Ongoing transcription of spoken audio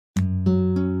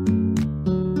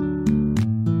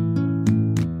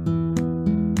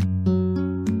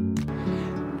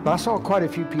I saw quite a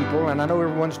few people, and I know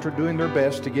everyone's doing their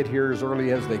best to get here as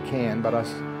early as they can, but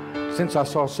since I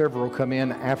saw several come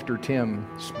in after Tim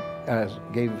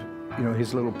gave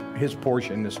his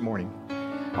portion this morning,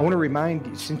 I want to remind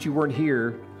you, since you weren't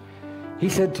here, he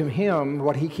said to him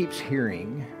what he keeps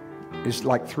hearing is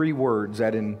like 3 words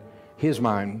that in his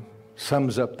mind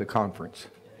sums up the conference.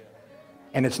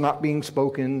 And it's not being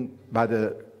spoken by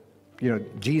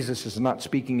Jesus is not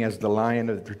speaking as the Lion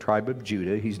of the tribe of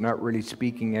Judah. He's not really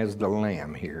speaking as the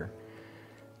Lamb here,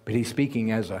 but he's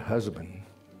speaking as a husband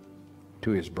to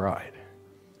his bride.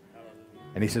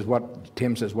 And he says,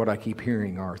 Tim says, what I keep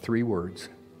hearing are 3 words.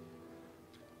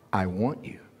 I want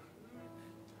you.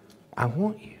 I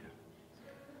want you.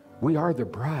 We are the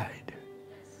bride.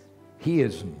 He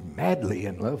is madly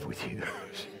in love with you.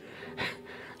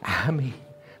 I mean,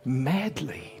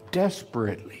 madly,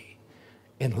 desperately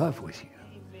in love with you.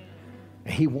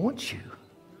 And he wants you.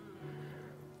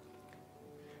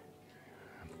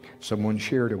 Someone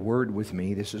shared a word with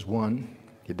me. This is one.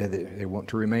 They want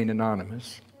to remain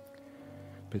anonymous.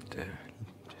 But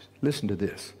just listen to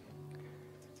this.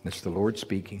 That's the Lord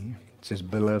speaking. It says,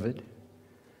 beloved,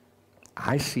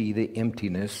 I see the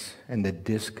emptiness and the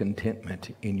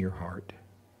discontentment in your heart.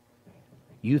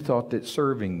 You thought that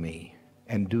serving me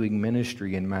and doing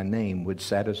ministry in my name would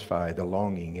satisfy the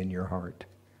longing in your heart.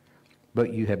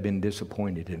 But you have been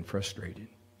disappointed and frustrated.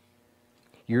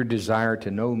 Your desire to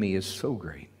know me is so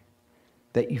great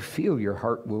that you feel your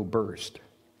heart will burst.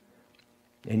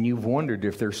 And you've wondered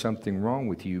if there's something wrong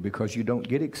with you because you don't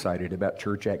get excited about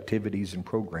church activities and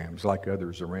programs like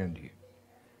others around you.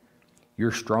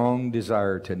 Your strong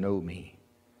desire to know me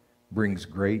brings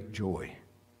great joy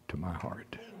to my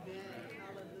heart.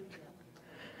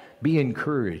 Be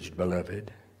encouraged,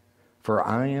 beloved, for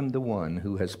I am the one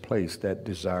who has placed that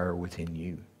desire within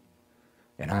you,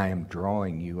 and I am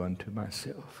drawing you unto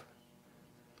myself.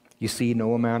 You see,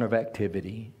 no amount of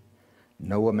activity,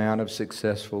 no amount of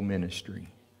successful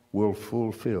ministry will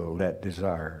fulfill that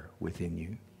desire within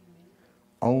you.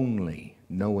 Only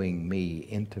knowing me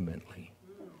intimately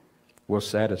will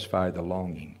satisfy the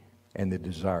longing and the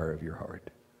desire of your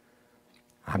heart.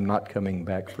 I'm not coming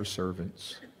back for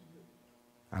servants.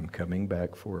 I'm coming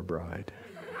back for a bride.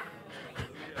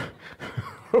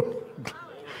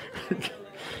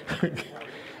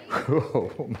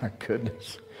 Oh, my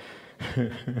goodness.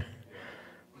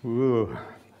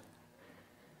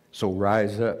 So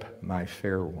rise up, my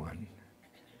fair one,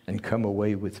 and come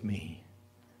away with me,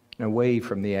 away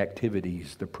from the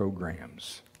activities, the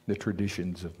programs, the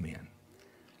traditions of men.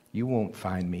 You won't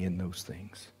find me in those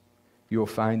things. You'll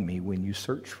find me when you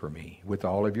search for me with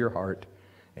all of your heart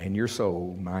and your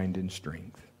soul, mind, and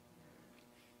strength.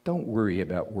 Don't worry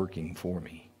about working for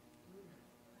me.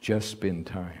 Just spend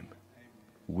time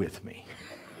with me.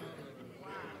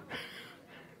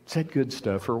 Is that good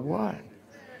stuff or what?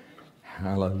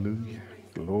 Hallelujah.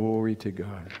 Glory to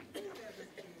God.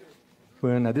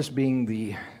 Well, now this being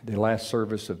the last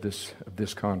service of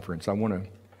this conference, I want to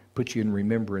put you in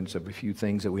remembrance of a few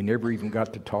things that we never even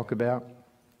got to talk about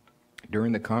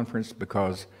during the conference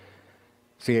because,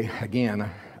 see, again,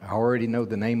 I already know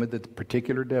the name of the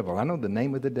particular devil. I know the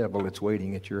name of the devil that's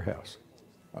waiting at your house.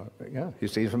 Yeah, you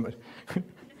see,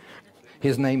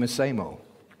 his name is Samo.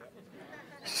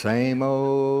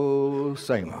 Samo,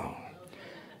 Samo.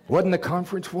 Wasn't the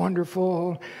conference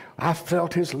wonderful? I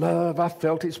felt his love. I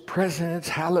felt his presence.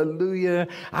 Hallelujah.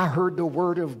 I heard the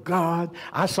word of God.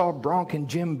 I saw Bronk and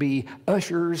Jim be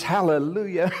ushers.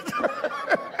 Hallelujah.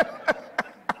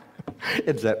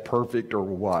 Is that perfect or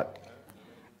what?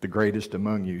 The greatest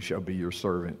among you shall be your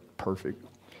servant. Perfect.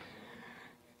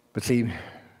 But see,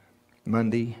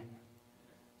 Monday,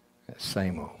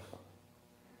 same old.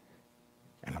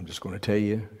 And I'm just going to tell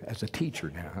you as a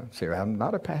teacher now, say I'm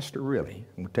not a pastor really.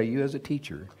 I'm going to tell you as a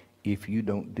teacher, if you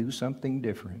don't do something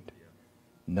different,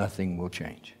 nothing will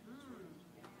change.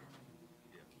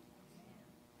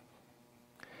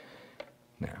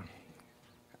 Now,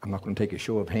 I'm not going to take a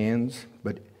show of hands,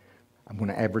 but I'm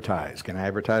going to advertise. Can I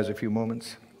advertise a few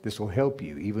moments? This will help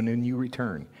you even when you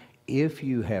return. If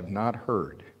you have not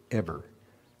heard ever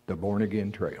the Born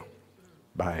Again Trail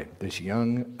by this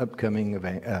young upcoming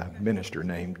minister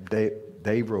named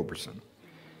Dave Roberson,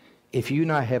 if you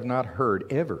have not heard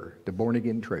ever the Born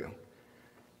Again Trail,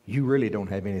 you really don't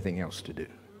have anything else to do.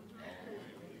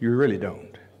 You really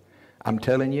don't. I'm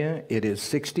telling you, it is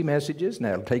 60 messages.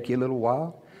 Now it'll take you a little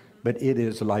while, but it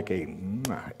is like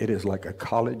a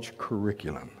college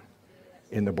curriculum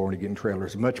in the Born Again Trail.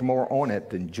 There's much more on it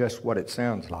than just what it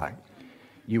sounds like.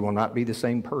 You will not be the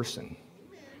same person.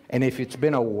 And if it's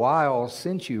been a while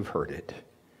since you've heard it,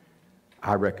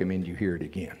 I recommend you hear it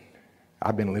again.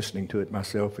 I've been listening to it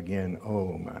myself again.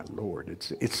 Oh, my Lord.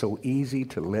 It's so easy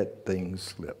to let things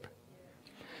slip.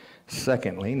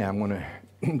 Secondly, now I'm going to,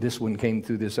 this one came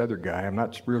through this other guy. I'm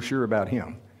not real sure about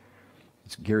him.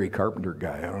 It's Gary Carpenter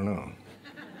guy. I don't know.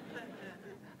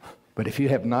 But if you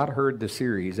have not heard the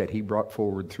series that he brought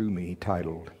forward through me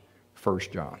titled 1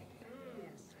 John,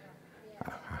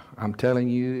 I'm telling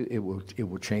you, it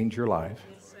will change your life.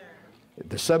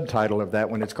 The subtitle of that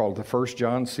one, it's called the 1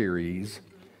 John series.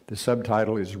 The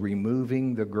subtitle is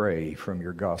Removing the Gray from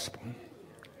Your Gospel.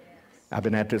 I've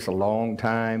been at this a long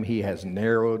time. He has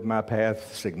narrowed my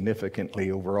path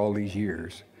significantly over all these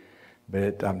years.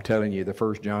 But I'm telling you, the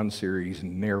 1 John series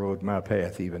narrowed my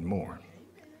path even more.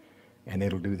 And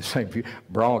it'll do the same for you.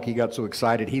 Bronk, he got so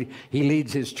excited. He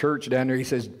leads his church down there. He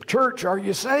says, "Church, are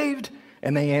you saved?"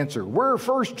 And they answer, "We're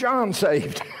 1 John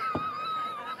saved."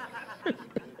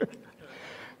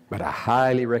 But I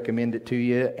highly recommend it to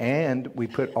you. And we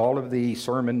put all of the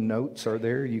sermon notes are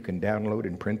there. You can download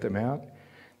and print them out.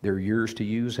 They're yours to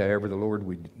use however the Lord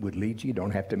would lead you. You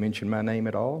don't have to mention my name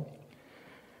at all.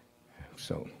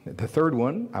 So the third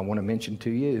one I want to mention to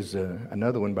you is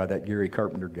another one by that Gary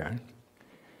Carpenter guy.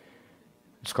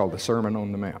 It's called the Sermon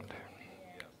on the Mount.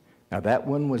 Now that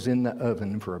one was in the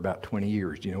oven for about 20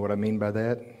 years. Do you know what I mean by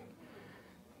that?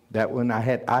 That one, I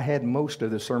had most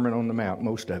of the Sermon on the Mount,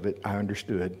 most of it, I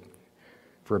understood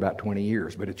for about 20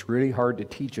 years. But it's really hard to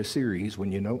teach a series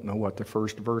when you don't know what the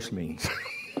first verse means.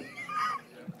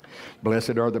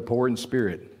 Blessed are the poor in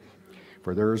spirit,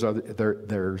 for theirs,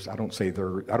 I don't say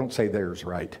theirs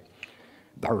right.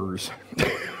 Theirs.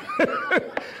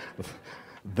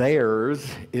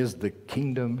 Theirs is the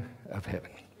kingdom of heaven.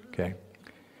 Okay?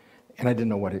 And I didn't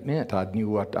know what it meant. I knew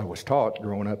what I was taught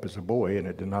growing up as a boy in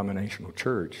a denominational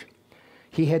church.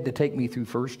 He had to take me through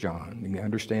 1 John. You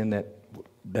understand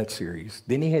that series.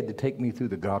 Then he had to take me through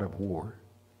the God of War,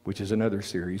 which is another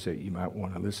series that you might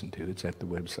want to listen to. It's at the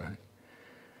website.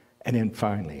 And then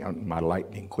finally, on my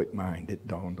lightning quick mind, it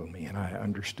dawned on me, and I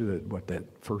understood what that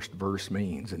first verse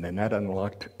means. And then that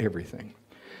unlocked everything.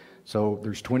 So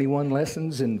there's 21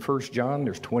 lessons in 1 John.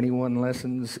 There's 21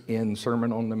 lessons in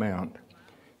Sermon on the Mount.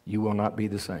 You will not be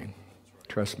the same.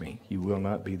 Trust me, you will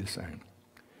not be the same.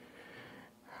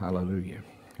 Hallelujah.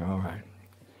 All right.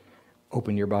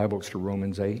 Open your Bibles to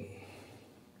Romans 8.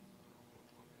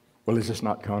 Well, is this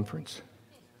not conference?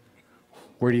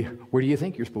 Where do you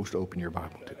think you're supposed to open your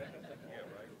Bible to?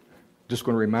 Just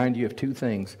going to remind you of two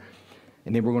things,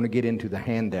 and then we're going to get into the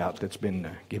handout that's been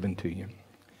given to you.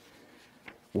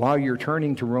 While you're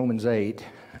turning to Romans 8,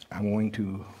 I'm going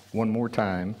to, one more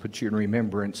time, put you in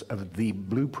remembrance of the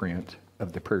blueprint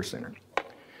of the prayer center,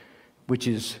 which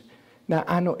is, now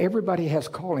I know everybody has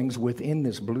callings within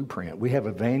this blueprint. We have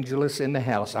evangelists in the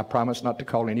house. I promise not to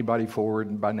call anybody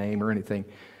forward by name or anything.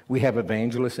 We have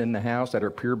evangelists in the house that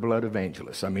are pure blood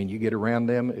evangelists. I mean, you get around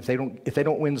them, if they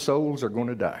don't win souls, they're going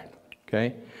to die.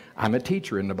 Okay? I'm a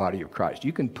teacher in the body of Christ.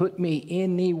 You can put me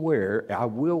anywhere, I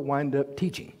will wind up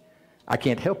teaching. I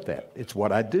can't help that. It's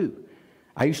what I do.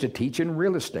 I used to teach in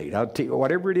real estate.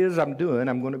 Whatever it is I'm doing,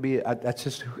 I'm going to be,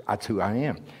 that's who I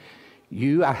am.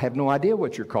 I have no idea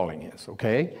what your calling is,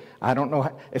 okay? I don't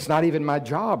know. It's not even my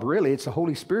job, really. It's the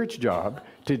Holy Spirit's job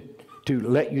to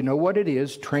let you know what it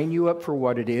is, train you up for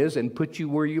what it is, and put you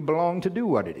where you belong to do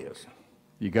what it is.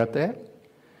 You got that?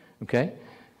 Okay?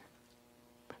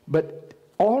 But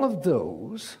all of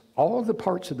the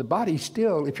parts of the body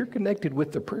still, if you're connected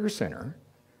with the prayer center,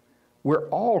 we're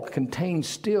all contained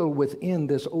still within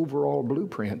this overall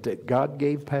blueprint that God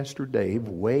gave Pastor Dave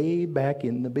way back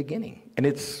in the beginning. And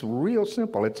it's real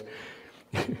simple. It's,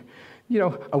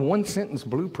 a one-sentence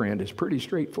blueprint is pretty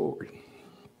straightforward.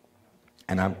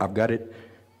 And I've got it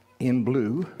in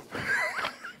blue.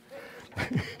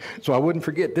 So I wouldn't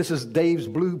forget, this is Dave's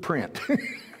blueprint.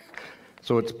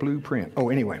 So it's blueprint. Oh,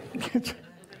 anyway.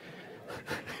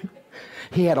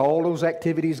 He had all those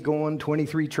activities going,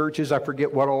 23 churches, I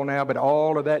forget what all now, but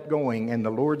all of that going. And the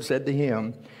Lord said to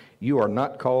him, you are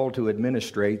not called to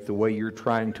administrate the way you're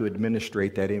trying to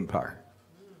administrate that empire.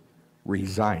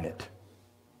 Resign it.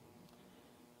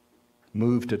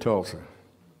 Move to Tulsa.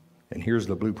 And here's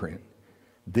the blueprint.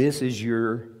 This is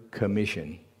your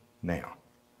commission now.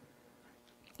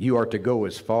 You are to go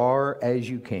as far as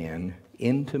you can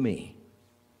into me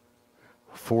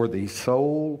for the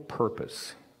sole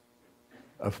purpose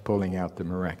of pulling out the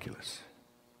miraculous.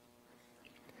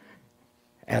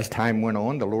 As time went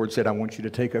on, the Lord said, I want you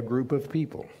to take a group of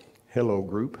people, hello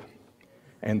group,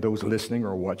 and those listening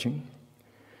or watching,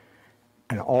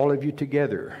 and all of you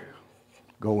together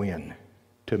go in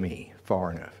to me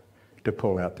far enough to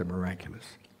pull out the miraculous.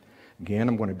 Again,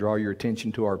 I'm going to draw your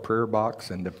attention to our prayer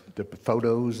box and the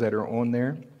photos that are on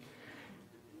there.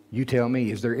 You tell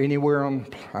me, is there anywhere on,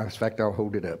 in fact, I'll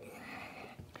hold it up.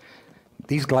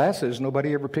 These glasses,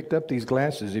 nobody ever picked up these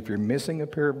glasses. If you're missing a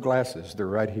pair of glasses, they're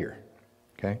right here,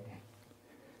 okay?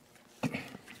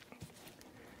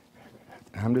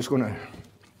 I'm just going to,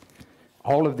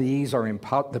 all of these are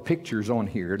the pictures on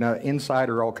here. Now, inside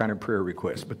are all kind of prayer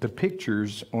requests, but the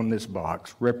pictures on this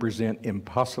box represent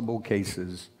impossible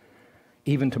cases,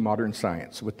 even to modern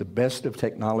science, with the best of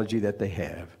technology that they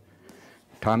have.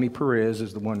 Tommy Perez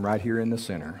is the one right here in the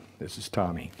center. This is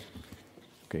Tommy.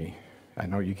 Okay, I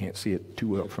know you can't see it too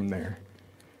well from there.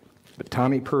 But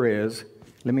Tommy Perez,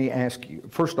 let me ask you,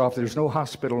 first off, there's no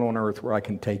hospital on earth where I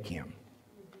can take him,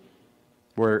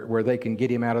 where they can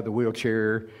get him out of the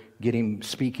wheelchair, get him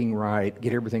speaking right,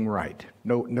 get everything right.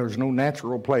 No, there's no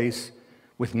natural place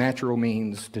with natural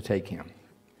means to take him.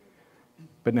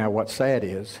 But now what's sad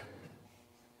is,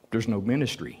 there's no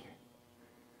ministry.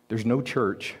 There's no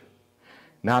church.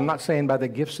 Now, I'm not saying by the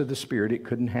gifts of the Spirit it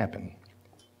couldn't happen.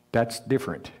 That's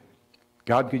different.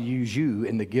 God could use you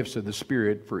in the gifts of the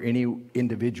Spirit for any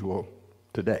individual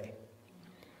today.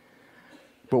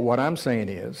 But what I'm saying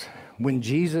is, when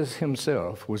Jesus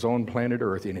himself was on planet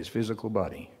Earth in his physical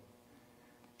body,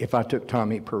 if I took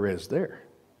Tommy Perez there,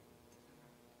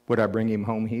 would I bring him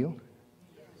home healed?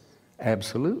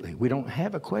 Absolutely. We don't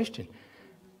have a question.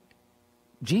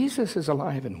 Jesus is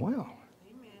alive and well.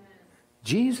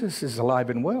 Jesus is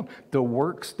alive and well. The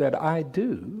works that I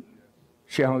do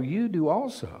shall you do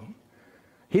also.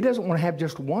 He doesn't want to have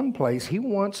just one place. He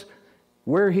wants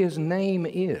where his name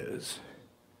is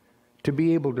to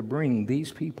be able to bring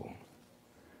these people.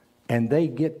 And they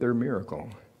get their miracle.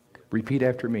 Repeat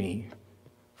after me.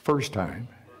 First time.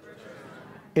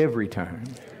 Every time.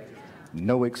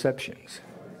 No exceptions.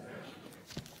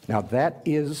 Now that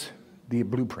is the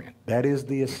blueprint. That is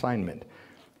the assignment.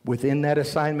 Within that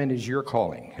assignment is your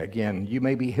calling. Again, you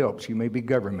may be helps, you may be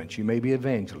governments, you may be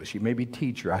evangelists, you may be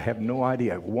teacher. I have no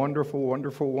idea. Wonderful,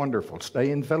 wonderful, wonderful.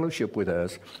 Stay in fellowship with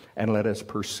us and let us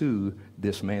pursue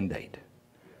this mandate.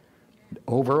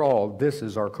 Overall, this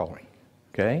is our calling.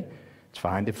 Okay? It's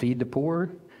fine to feed the poor.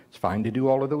 It's fine to do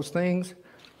all of those things.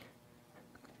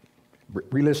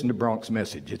 Re-listen to Bronk's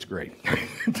message. It's great.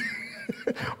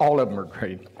 All of them are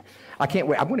great. I can't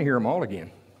wait. I'm going to hear them all again.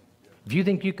 Do you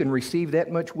think you can receive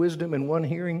that much wisdom in one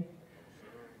hearing?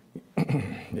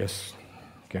 Yes.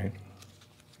 Okay.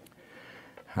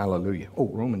 Hallelujah. Oh,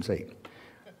 Romans 8.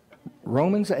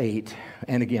 Romans 8,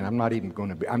 and again,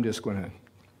 I'm just going to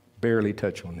barely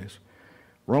touch on this.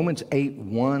 Romans 8,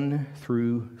 1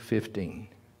 through 15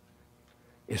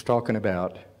 is talking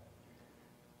about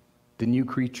the new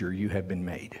creature you have been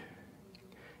made.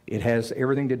 It has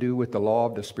everything to do with the law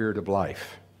of the Spirit of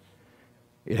life.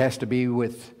 It has to be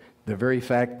with the very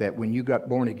fact that when you got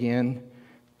born again,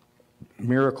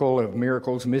 miracle of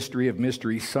miracles, mystery of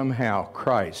mysteries, somehow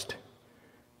Christ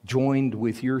joined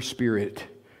with your spirit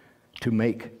to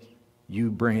make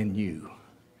you brand new.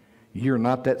 You're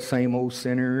not that same old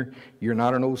sinner. You're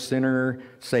not an old sinner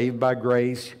saved by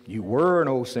grace. You were an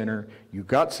old sinner. You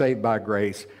got saved by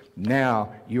grace.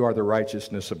 Now you are the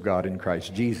righteousness of God in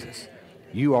Christ Jesus.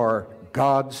 You are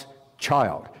God's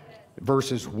child.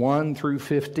 Verses 1 through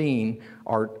 15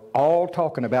 are all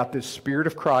talking about this Spirit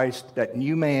of Christ, that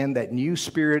new man, that new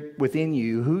spirit within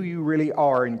you, who you really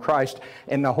are in Christ.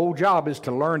 And the whole job is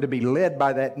to learn to be led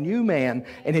by that new man.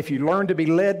 And if you learn to be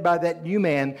led by that new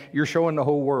man, you're showing the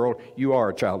whole world you are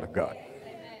a child of God.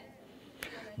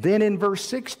 Then in verse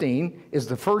 16 is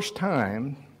the first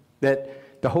time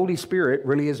that the Holy Spirit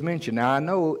really is mentioned. Now I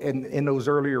know in those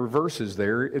earlier verses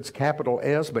there, it's capital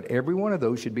S, but every one of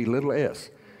those should be little s.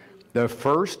 The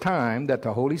first time that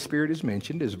the Holy Spirit is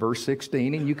mentioned is verse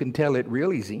 16, and you can tell it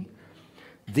real easy.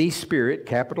 The Spirit,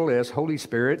 capital S, Holy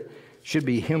Spirit, should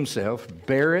be Himself,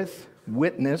 beareth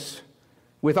witness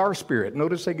with our spirit.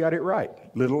 Notice they got it right,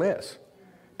 little s.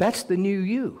 That's the new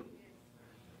you.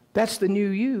 That's the new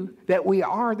you, that we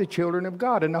are the children of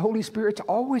God. And the Holy Spirit's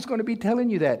always going to be telling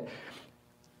you that.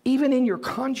 Even in your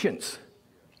conscience.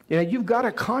 You know, you've got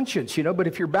a conscience, but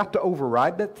if you're about to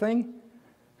override that thing,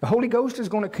 the Holy Ghost is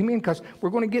going to come in, because we're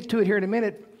going to get to it here in a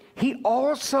minute. He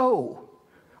also,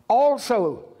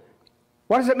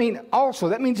 what does that mean? Also,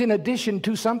 that means in addition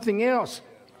to something else.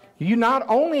 You not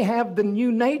only have the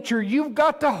new nature, you've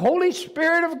got the Holy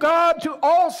Spirit of God to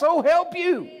also help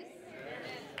you.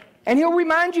 And He'll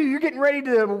remind you, you're getting ready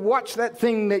to watch that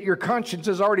thing that your conscience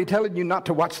is already telling you not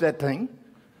to watch that thing.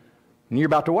 And you're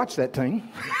about to watch that thing.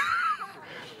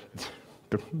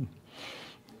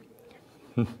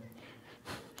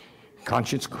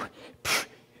 Conscience.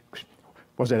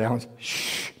 Was that Alan?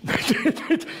 Shh.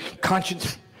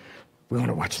 Conscience. We want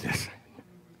to watch this.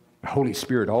 The Holy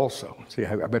Spirit also. See,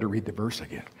 I better read the verse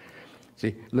again.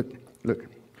 See, look.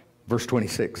 Verse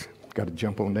 26. Got to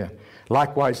jump on that.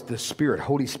 Likewise, the Spirit,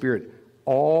 Holy Spirit,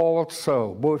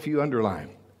 also. Boy, if you underline,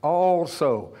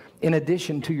 also, in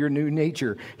addition to your new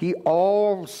nature, He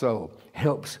also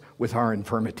helps with our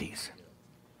infirmities.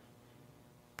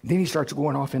 Then He starts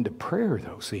going off into prayer,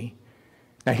 though, see?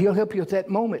 Now, He'll help you at that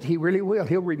moment. He really will.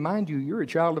 He'll remind you you're a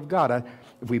child of God.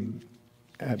 Let me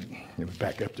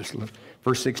back up just a little.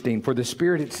 Verse 16, for the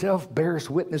Spirit itself bears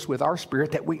witness with our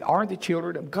spirit that we are the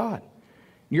children of God.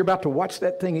 You're about to watch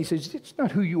that thing. He says, it's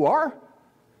not who you are.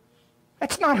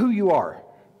 That's not who you are.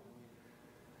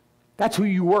 That's who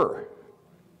you were.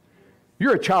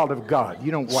 You're a child of God.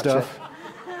 You don't watch stuff.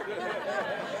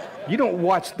 You don't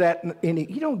watch that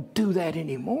you don't do that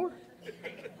anymore.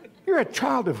 You're a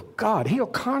child of God. He'll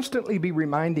constantly be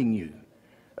reminding you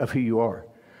of who you are.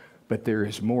 But there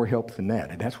is more help than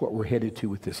that. And that's what we're headed to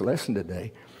with this lesson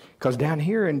today. Because down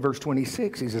here in verse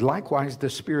 26, he says, likewise, the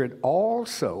Spirit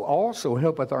also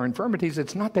helpeth our infirmities.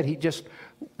 It's not that He just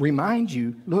reminds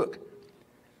you, look,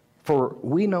 for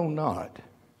we know not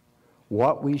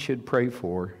what we should pray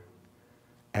for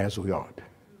as we ought.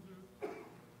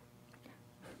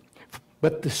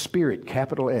 But the Spirit,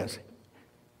 capital S,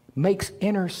 makes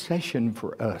intercession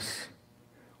for us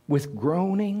with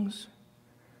groanings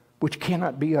which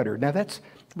cannot be uttered. Now that's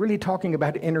really talking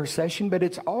about intercession, but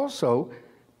it's also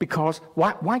because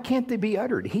why can't they be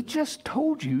uttered? He just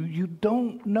told you you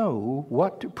don't know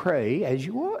what to pray as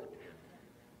you ought.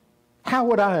 How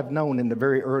would I have known in the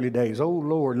very early days, oh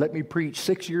Lord, let me preach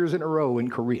 6 years in a row in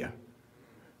Korea?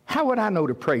 How would I know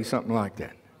to pray something like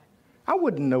that? I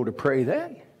wouldn't know to pray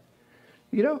that.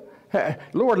 You know,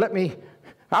 Lord, let me,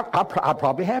 I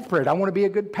probably have prayed. I want to be a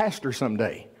good pastor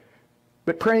someday.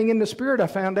 But praying in the Spirit, I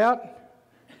found out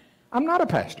I'm not a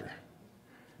pastor.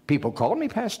 People call me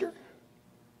pastor.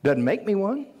 Doesn't make me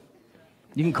one.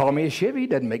 You can call me a Chevy.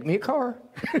 Doesn't make me a car.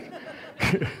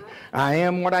 I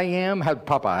am what I am.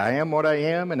 Papa, I am what I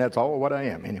am, and that's all what I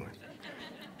am anyway.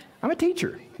 I'm a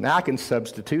teacher. Now, I can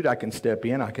substitute. I can step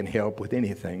in. I can help with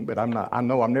anything, but I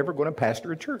know I'm never going to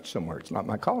pastor a church somewhere. It's not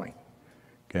my calling.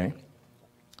 Okay?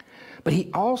 But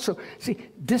he also, see,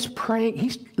 this praying,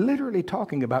 he's literally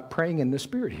talking about praying in the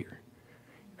Spirit here.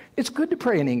 It's good to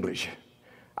pray in English.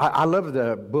 I love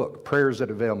the book, Prayers That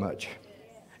Avail Much.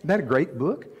 Isn't that a great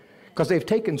book? Because they've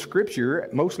taken Scripture,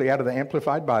 mostly out of the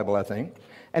Amplified Bible, I think,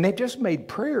 and they've just made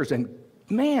prayers. And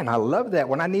man, I love that.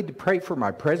 When I need to pray for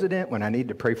my president, when I need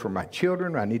to pray for my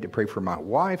children, when I need to pray for my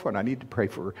wife, when I need to pray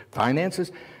for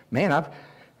finances, man,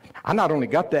 I not only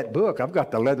got that book, I've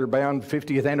got the leather-bound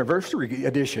 50th anniversary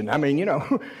edition. I mean, you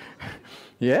know,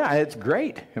 yeah, it's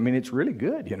great. I mean, it's really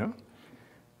good, you know.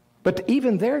 But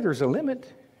even there's a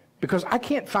limit, because I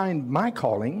can't find my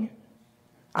calling.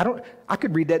 I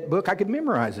could read that book, I could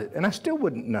memorize it, and I still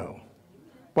wouldn't know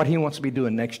what He wants to be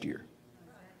doing next year.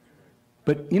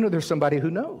 But, you know, there's somebody who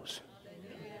knows.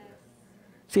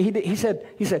 See, he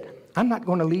said, I'm not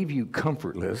going to leave you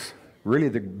comfortless. Really,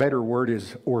 the better word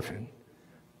is orphan.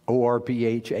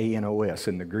 O-R-P-H-A-N-O-S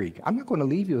in the Greek. I'm not going to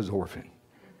leave you as orphan.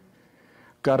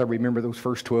 God, I remember those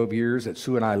first 12 years that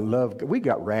Sue and I loved. We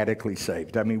got radically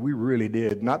saved. I mean, we really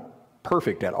did. Not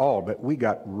perfect at all, but we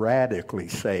got radically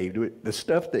saved. The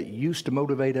stuff that used to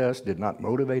motivate us did not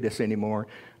motivate us anymore.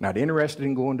 Not interested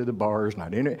in going to the bars.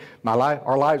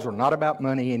 Our lives were not about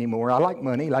money anymore. I like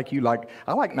money like you like.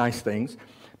 I like nice things.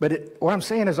 But what I'm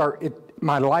saying is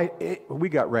we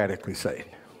got radically saved.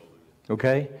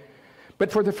 Okay?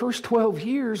 But for the first 12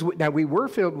 years, now we were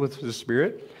filled with the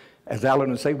Spirit. As Alan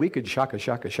would say, we could shaka,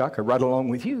 shaka, shaka right along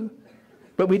with you.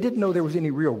 But we didn't know there was any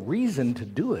real reason to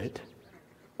do it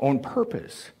on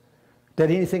purpose, that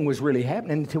anything was really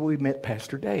happening until we met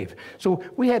Pastor Dave. So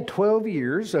we had 12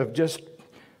 years of just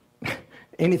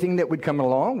anything that would come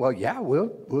along. Well, yeah, we'll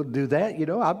do that. You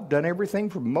know, I've done everything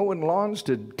from mowing lawns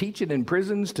to teaching in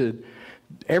prisons to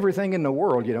everything in the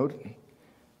world, you know.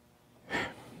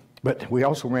 But we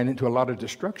also ran into a lot of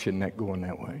destruction going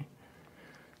that way.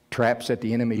 Traps that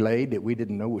the enemy laid that we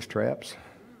didn't know was traps.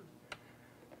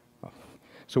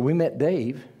 So we met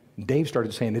Dave. Dave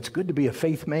started saying, it's good to be a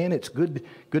faith man. It's good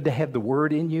to have the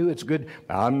Word in you. It's good.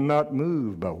 I'm not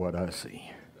moved by what I see.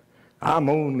 I'm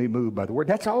only moved by the Word.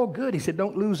 That's all good. He said,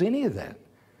 don't lose any of that.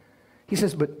 He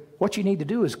says, but what you need to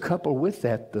do is couple with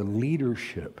that the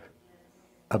leadership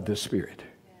of the Spirit.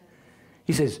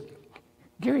 He says,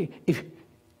 Gary,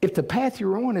 if the path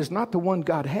you're on is not the one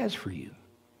God has for you,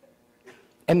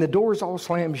 and the door's all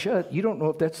slammed shut, you don't know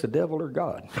if that's the devil or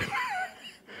God.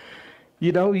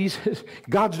 You know,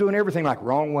 God's doing everything like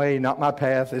wrong way, not my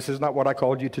path. This is not what I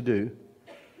called you to do.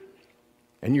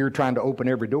 And you're trying to open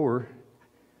every door,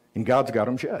 and God's got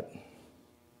them shut.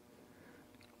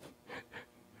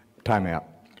 Time out.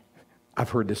 I've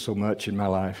heard this so much in my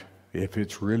life. If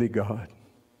it's really God,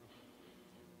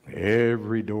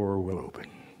 every door will open.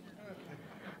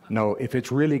 No, if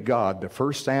it's really God, the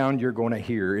first sound you're going to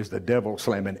hear is the devil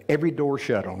slamming every door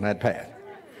shut on that path.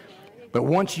 But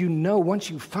once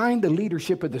you find the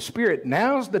leadership of the Spirit,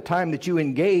 now's the time that you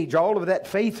engage all of that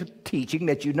faith teaching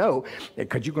that you know,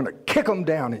 because you're going to kick them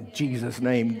down in Jesus'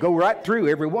 name. Go right through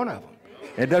every one of them.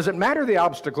 It doesn't matter the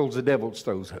obstacles the devil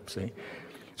throws up, see?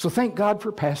 So thank God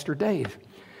for Pastor Dave.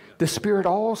 The Spirit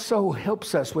also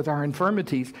helps us with our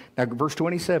infirmities. Now, verse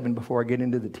 27, before I get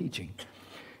into the teaching.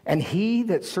 And he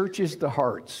that searches the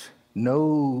hearts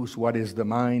knows what is the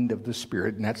mind of the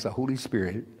Spirit, and that's the Holy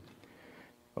Spirit.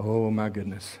 Oh, my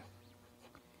goodness.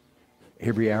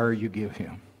 Every hour you give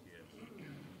him,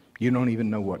 you don't even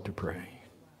know what to pray.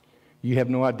 You have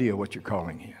no idea what your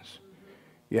calling is.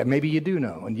 Yeah, maybe you do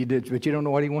know, and you did, but you don't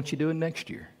know what he wants you doing next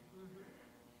year.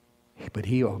 But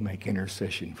he'll make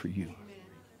intercession for you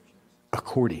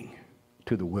according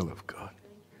to the will of God.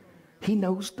 He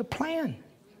knows the plan,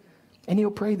 and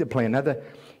he'll pray the plan. Now,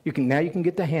 you can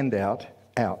get the handout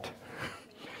out.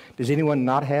 Does anyone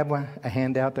not have a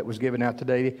handout that was given out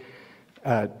today?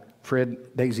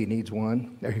 Fred, Daisy needs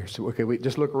one. Here, so okay, we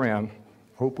just look around.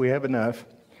 Hope we have enough.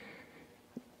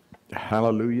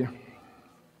 Hallelujah.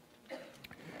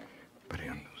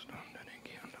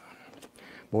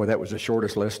 Boy, that was the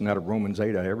shortest lesson out of Romans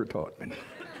 8 I ever taught.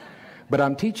 But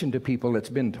I'm teaching to people that's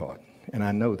been taught, and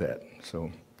I know that.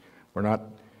 So we're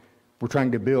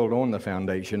trying to build on the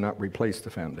foundation, not replace the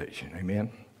foundation.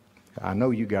 Amen? I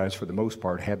know you guys, for the most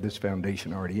part, have this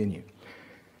foundation already in you.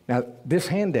 Now, this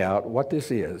handout, what this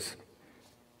is,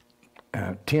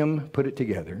 Tim put it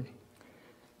together.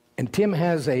 And Tim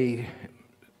has a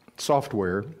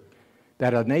software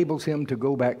that enables him to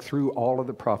go back through all of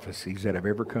the prophecies that have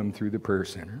ever come through the prayer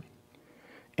center.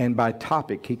 And by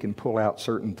topic, he can pull out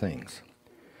certain things.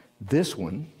 This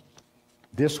one,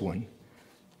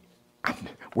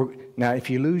 now if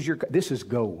you lose this is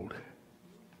gold.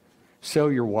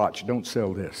 Sell your watch, don't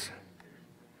sell this.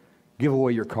 Give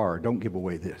away your car, don't give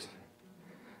away this.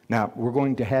 Now, we're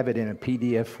going to have it in a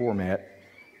PDF format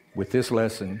with this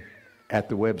lesson at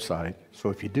the website. So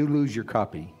if you do lose your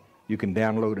copy, you can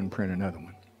download and print another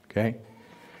one, okay?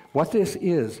 What this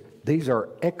is, these are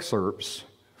excerpts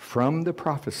from the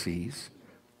prophecies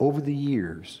over the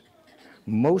years.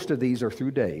 Most of these are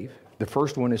through Dave. The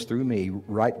first one is through me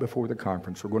right before the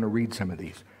conference. We're going to read some of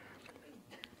these.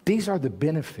 These are the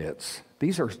benefits.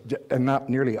 These are not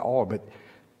nearly all, but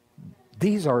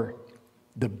these are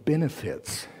the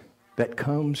benefits that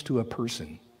comes to a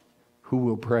person who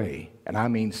will pray, and I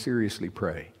mean seriously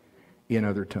pray, in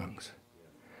other tongues.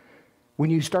 When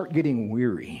you start getting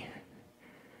weary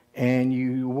and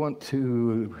you want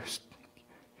to,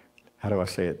 how do I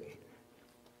say it?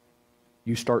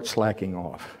 You start slacking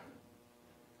off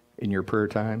in your prayer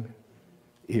time,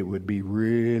 it would be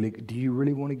really, do you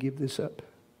really want to give this up?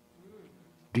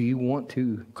 Do you want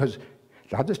to? Because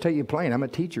I'll just tell you plain, I'm a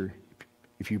teacher.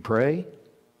 If you pray,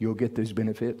 you'll get those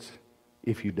benefits.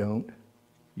 If you don't,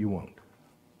 you won't.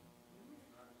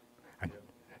 I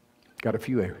got a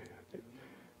few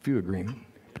agreement.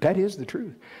 But that is the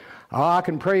truth. Oh, I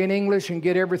can pray in English and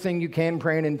get everything you can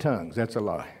praying in tongues. That's a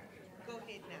lie. Go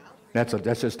ahead now.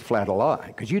 That's just a flat lie.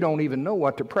 Because you don't even know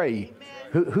what to pray.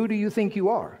 Who do you think you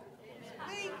are?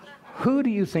 Who do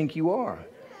you think you are?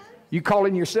 You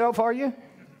calling yourself, are you?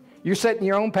 You're setting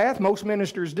your own path. Most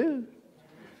ministers do.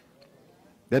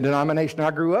 The denomination I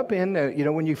grew up in,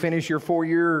 when you finish your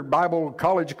 4-year Bible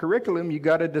college curriculum, you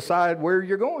got to decide where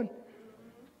you're going.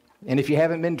 And if you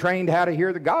haven't been trained how to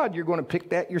hear the God, you're going to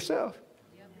pick that yourself.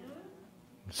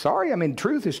 Sorry, I mean,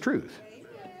 truth is truth.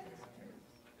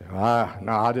 Well,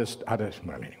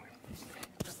 anyway.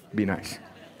 Be nice.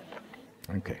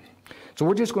 Okay. So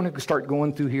we're just going to start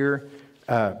going through here.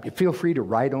 Feel free to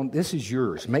write on. This is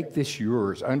yours. Make this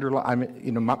yours. Underline.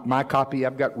 My copy.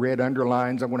 I've got red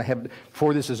underlines. I'm going to have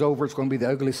before this is over. It's going to be the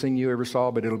ugliest thing you ever saw,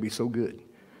 but it'll be so good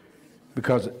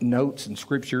because notes and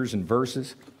scriptures and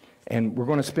verses. And we're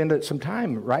going to spend some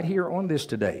time right here on this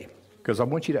today because I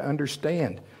want you to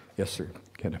understand. Yes, sir.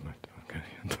 Get him.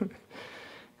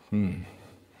 Okay.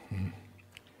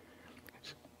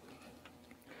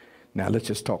 Now let's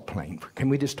just talk plain. Can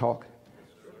we just talk?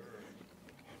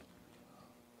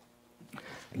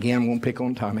 Again, I won't pick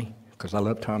on Tommy because I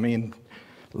love Tommy, and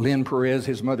Lynn Perez,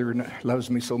 his mother, loves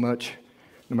me so much.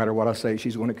 No matter what I say,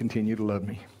 she's going to continue to love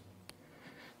me.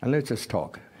 And let's just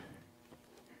talk.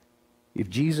 If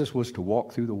Jesus was to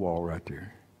walk through the wall right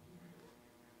there,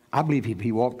 I believe if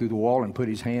he walked through the wall and put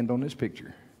his hand on this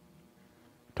picture,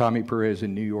 Tommy Perez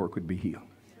in New York would be healed.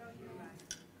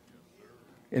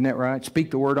 Isn't that right?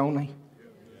 Speak the word only.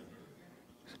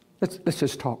 Let's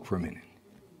just talk for a minute.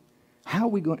 How are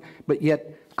we going? But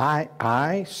yet,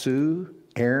 Sue,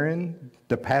 Aaron,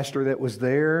 the pastor that was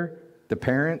there, the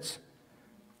parents,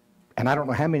 and I don't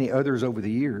know how many others over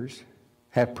the years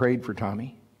have prayed for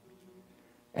Tommy.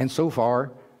 And so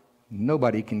far,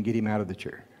 nobody can get him out of the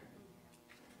chair.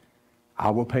 I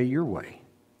will pay your way.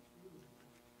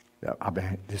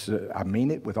 I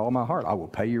mean it with all my heart. I will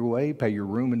pay your way, pay your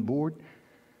room and board.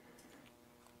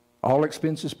 All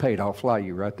expenses paid, I'll fly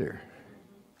you right there.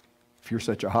 If you're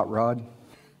such a hot rod,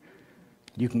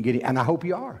 you can get it. And I hope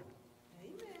you are.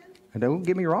 Amen. And don't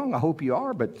get me wrong, I hope you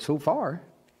are, but so far,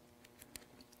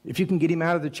 if you can get him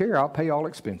out of the chair, I'll pay all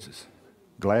expenses.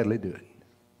 Gladly do it.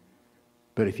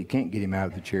 But if you can't get him out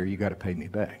of the chair, you got to pay me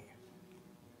back.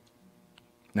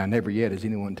 Now, never yet has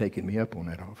anyone taken me up on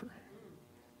that offer.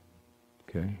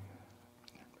 Okay?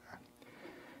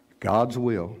 God's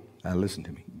will, now listen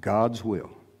to me, God's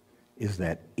will is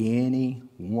that any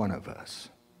one of us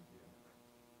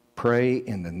pray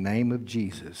in the name of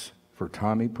Jesus for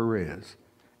Tommy Perez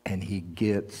and he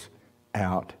gets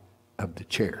out of the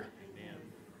chair. Amen.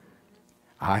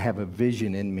 I have a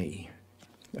vision in me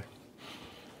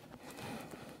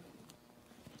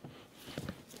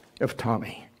of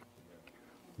Tommy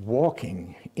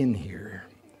walking in here,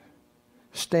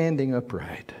 standing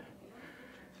upright,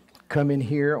 come in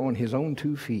here on his own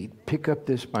 2 feet, pick up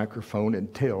this microphone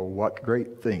and tell what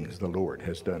great things the Lord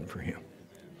has done for him.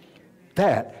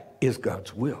 That is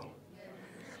God's will.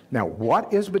 Now,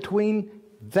 what is between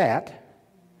that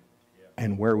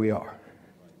and where we are?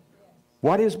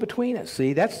 What is between us?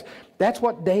 See, that's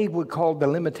what Dave would call the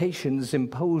limitations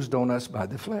imposed on us by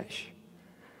the flesh.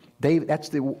 Dave, that's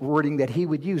the wording that he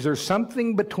would use. There's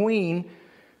something between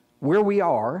where we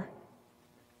are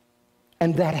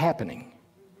and that happening.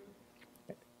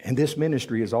 And this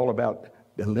ministry is all about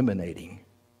eliminating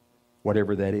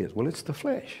whatever that is. Well, it's the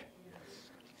flesh.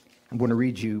 I'm going to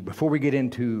read you, before we get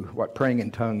into what praying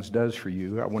in tongues does for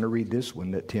you, I want to read this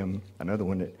one that another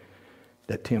one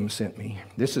that Tim sent me.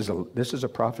 This is a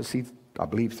prophecy, I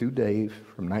believe, through Dave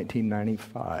from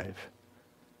 1995.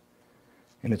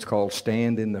 And it's called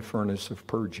Stand in the Furnace of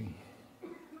Purging.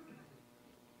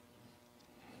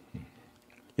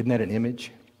 Isn't that an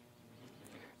image?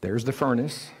 There's the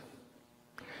furnace.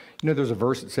 You know, there's a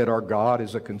verse that said, our God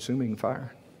is a consuming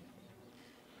fire.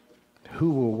 Who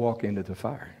will walk into the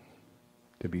fire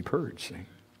to be purged? See?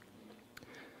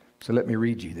 So let me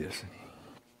read you this.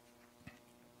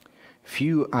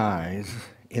 Few eyes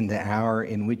in the hour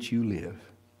in which you live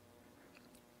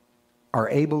are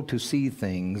able to see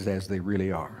things as they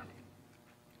really are.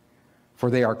 For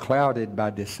they are clouded by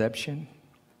deception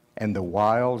and the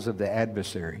wiles of the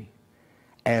adversary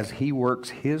as he works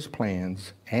his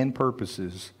plans and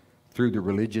purposes through the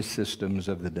religious systems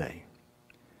of the day.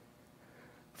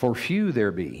 For few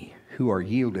there be who are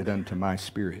yielded unto my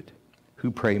spirit, who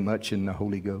pray much in the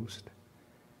Holy Ghost.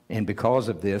 And because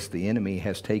of this, the enemy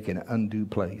has taken undue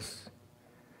place.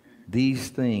 These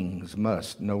things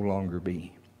must no longer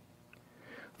be.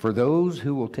 For those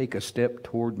who will take a step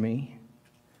toward me,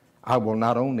 I will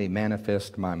not only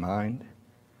manifest my mind,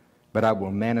 but I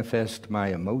will manifest my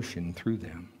emotion through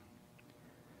them.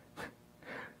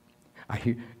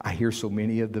 I hear so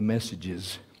many of the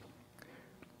messages.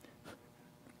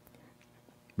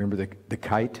 Remember the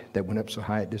kite that went up so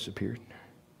high it disappeared?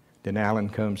 Then Alan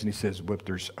comes and he says, but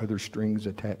there's other strings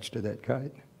attached to that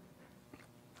kite.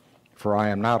 For I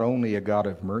am not only a God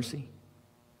of mercy,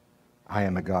 I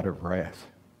am a God of wrath.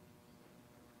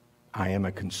 I am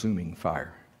a consuming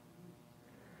fire.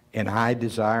 And I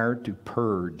desire to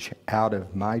purge out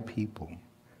of my people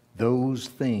those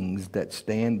things that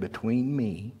stand between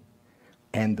me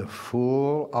and the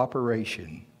full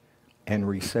operation and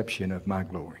reception of my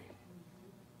glory.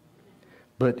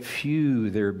 But few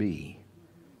there be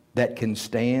that can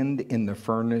stand in the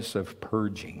furnace of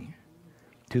purging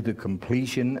to the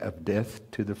completion of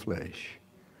death to the flesh.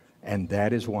 And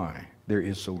that is why there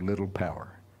is so little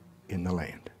power in the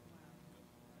land.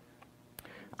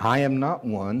 I am not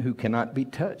one who cannot be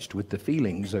touched with the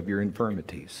feelings of your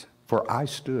infirmities, for I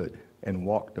stood and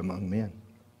walked among men.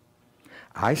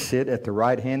 I sit at the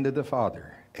right hand of the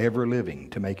Father, ever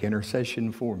living to make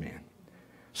intercession for men.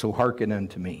 So hearken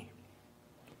unto me,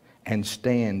 and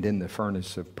stand in the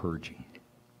furnace of purging.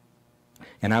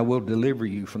 And I will deliver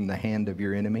you from the hand of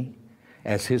your enemy,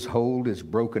 as his hold is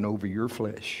broken over your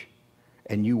flesh,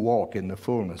 and you walk in the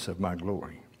fullness of my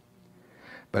glory.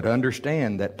 But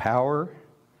understand that power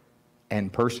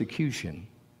and persecution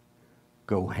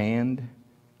go hand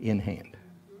in hand.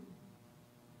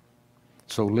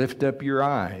 So lift up your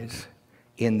eyes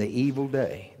in the evil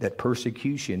day that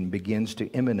persecution begins to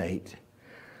emanate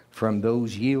from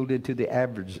those yielded to the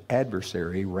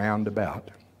adversary round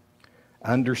about.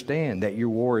 Understand that your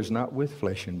war is not with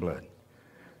flesh and blood,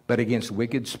 but against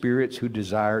wicked spirits who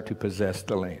desire to possess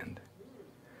the land.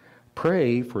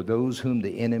 Pray for those whom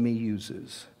the enemy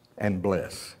uses, and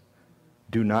bless.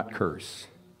 Do not curse,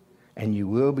 and you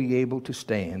will be able to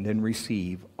stand and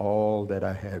receive all that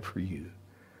I have for you,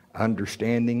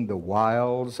 understanding the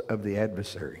wiles of the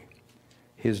adversary,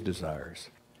 his desires,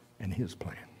 and his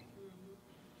plan.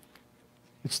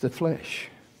 It's the flesh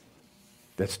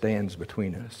that stands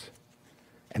between us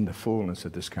and the fullness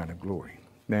of this kind of glory.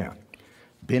 Now,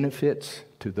 benefits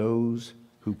to those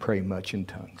who pray much in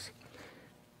tongues.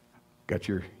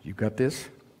 You got this?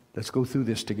 Let's go through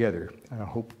this together. I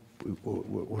hope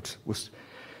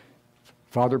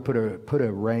Father, put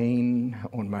a rein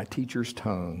on my teacher's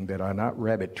tongue that I not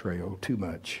rabbit trail too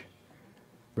much.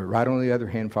 But right on the other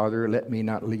hand, Father, let me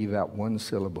not leave out one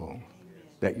syllable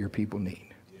that your people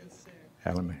need. Yes, sir.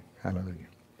 Hallelujah. Hallelujah.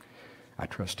 I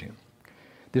trust him.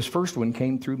 This first one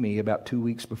came through me about 2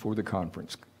 weeks before the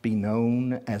conference. Be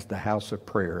known as the house of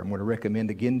prayer. I'm going to recommend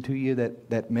again to you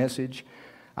that message.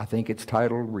 I think it's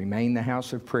titled Remain the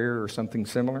House of Prayer or something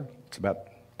similar. It's about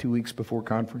 2 weeks before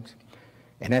conference.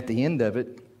 And at the end of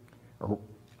it, or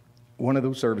one of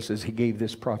those services, he gave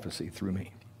this prophecy through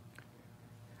me.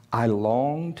 I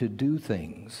long to do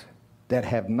things that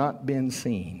have not been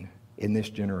seen in this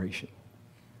generation.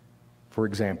 For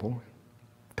example,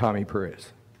 Tommy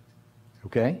Perez.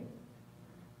 Okay?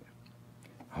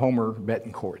 Homer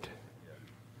Betancourt.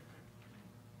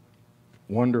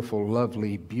 Wonderful,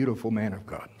 lovely, beautiful man of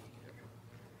God.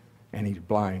 And he's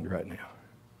blind right now.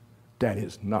 That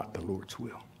is not the Lord's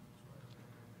will.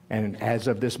 And as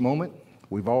of this moment,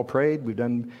 we've all prayed.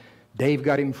 Dave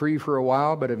got him free for a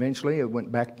while, but eventually it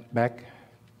went back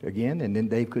again, and then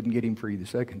Dave couldn't get him free the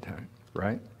second time,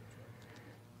 right?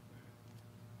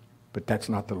 But that's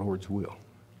not the Lord's will.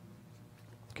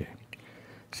 Okay.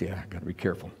 See, I got to be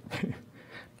careful.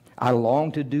 I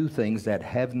long to do things that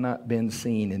have not been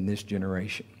seen in this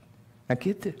generation. Now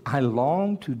get this. I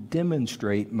long to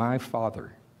demonstrate my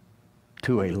Father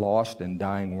to a lost and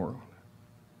dying world.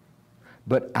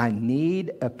 But I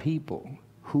need a people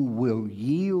who will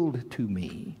yield to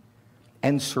me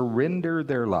and surrender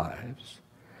their lives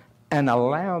and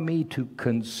allow me to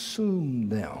consume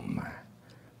them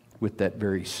with that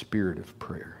very spirit of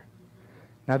prayer.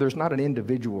 Now, there's not an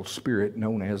individual spirit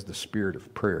known as the spirit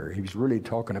of prayer. He's really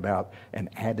talking about an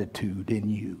attitude in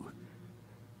you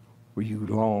where you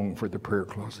long for the prayer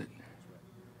closet.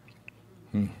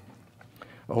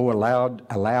 Oh,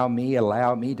 allow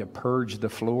me to purge the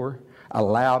floor.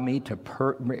 Allow me to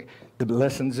the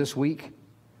lessons this week.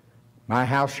 My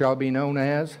house shall be known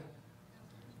as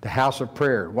the house of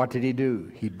prayer. What did he do?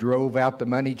 He drove out the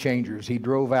money changers. He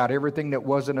drove out everything that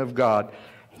wasn't of God.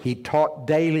 He taught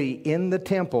daily in the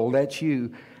temple, that's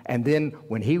you. And then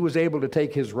when he was able to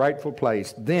take his rightful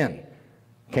place, then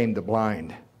came the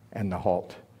blind and the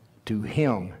halt to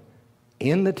him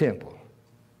in the temple,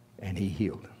 and he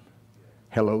healed them.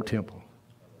 Hello, temple.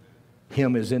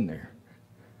 Him is in there.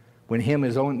 When him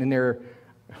is in there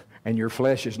and your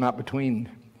flesh is not between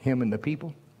him and the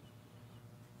people,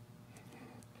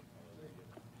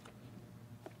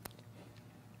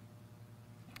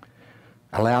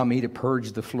 allow me to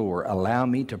purge the floor. Allow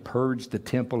me to purge the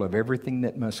temple of everything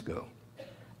that must go.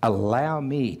 Allow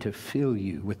me to fill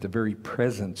you with the very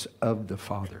presence of the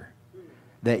Father,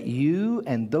 that you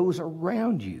and those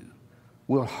around you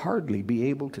will hardly be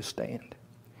able to stand.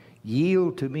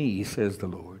 Yield to me, says the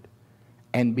Lord,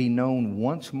 and be known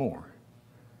once more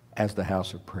as the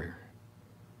house of prayer.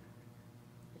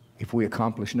 If we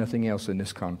accomplish nothing else in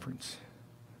this conference,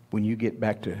 when you get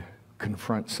back to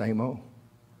confront same old,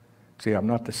 see, I'm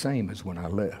not the same as when I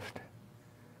left.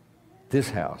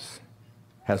 This house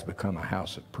has become a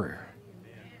house of prayer.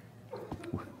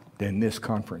 Then this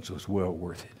conference was well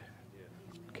worth it.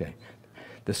 Okay.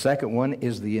 The second one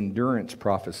is the endurance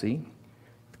prophecy.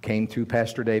 It came through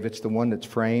Pastor David. It's the one that's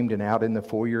framed and out in the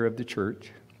foyer of the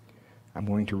church. I'm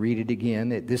going to read it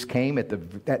again. This came at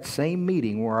that same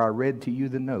meeting where I read to you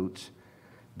the notes.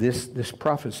 This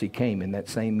prophecy came in that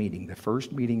same meeting, the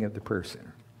first meeting of the prayer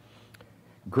center.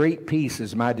 Great peace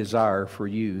is my desire for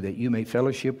you, that you may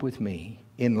fellowship with me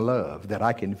in love, that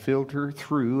I can filter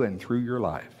through and through your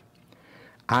life.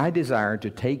 I desire to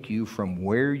take you from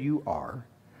where you are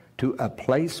to a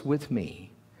place with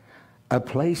me, a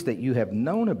place that you have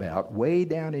known about way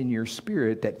down in your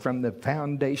spirit, that from the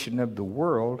foundation of the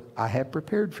world I have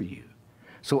prepared for you.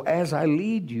 So as I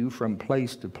lead you from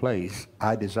place to place,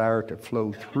 I desire to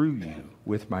flow through you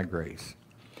with my grace.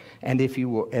 And if you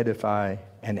will edify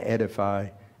and edify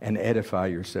and edify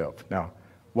yourself. Now,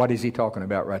 what is he talking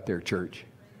about right there, church?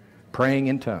 Praying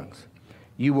in tongues.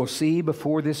 You will see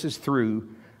before this is through,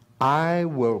 I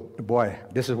will, boy,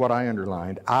 this is what I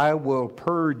underlined, I will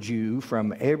purge you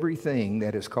from everything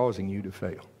that is causing you to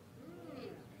fail.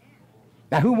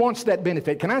 Now, who wants that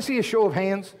benefit? Can I see a show of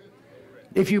hands?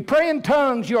 If you pray in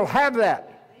tongues, you'll have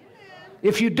that.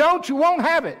 If you don't, you won't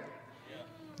have it.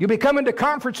 You'll be coming to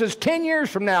conferences 10 years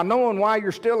from now knowing why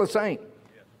you're still a saint.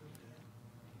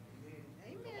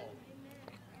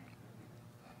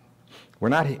 We're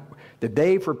not, the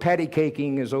day for patty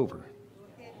caking is over.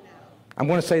 I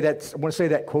want to say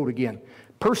that quote again.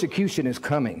 Persecution is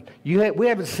coming. We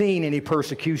haven't seen any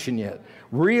persecution yet.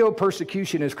 Real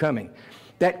persecution is coming.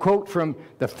 That quote from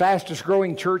the fastest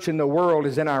growing church in the world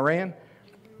is in Iran.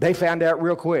 They found out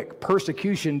real quick.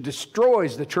 Persecution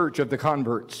destroys the church of the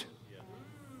converts.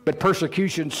 But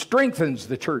persecution strengthens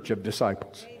the church of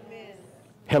disciples. Amen.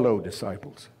 Hello,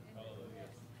 disciples.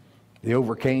 They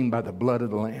overcame by the blood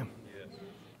of the Lamb,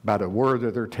 by the word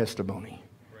of their testimony,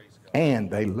 and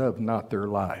they loved not their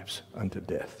lives unto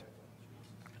death.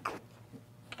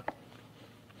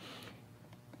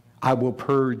 I will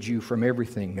purge you from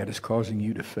everything that is causing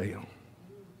you to fail.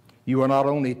 You will not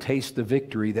only taste the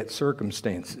victory that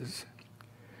circumstances,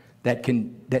 that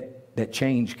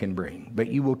change can bring, but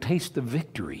you will taste the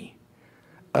victory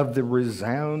of the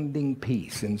resounding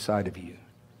peace inside of you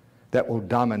that will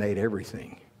dominate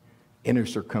everything, inner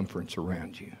circumference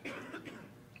around you.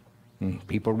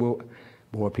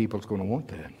 People's going to want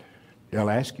that. They'll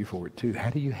ask you for it too.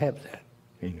 How do you have that?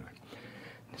 Anyway,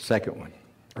 second one,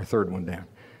 or third one down.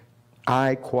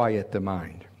 I quiet the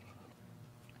mind.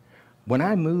 When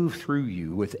I move through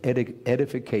you with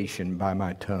edification by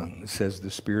my tongue, says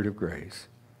the Spirit of grace,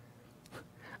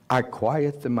 I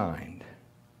quiet the mind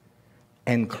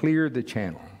and clear the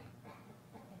channel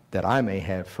that I may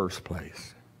have first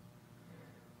place.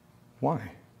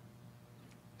 Why?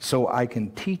 So I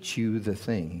can teach you the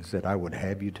things that I would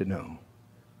have you to know.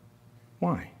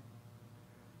 Why?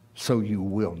 So you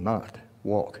will not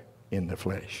walk in the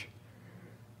flesh,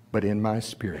 but in my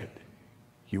spirit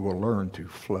you will learn to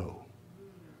flow.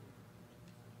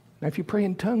 Now, if you pray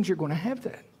in tongues, you're going to have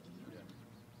that.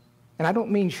 And I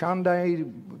don't mean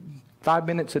Shandai 5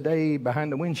 minutes a day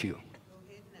behind the windshield.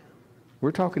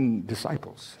 We're talking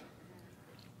disciples.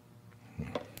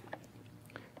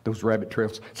 Those rabbit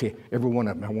trails. See, every one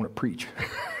of them I want to preach.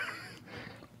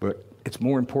 But it's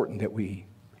more important that we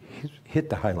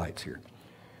hit the highlights here.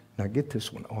 Now get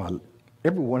this one.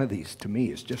 Every one of these to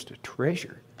me is just a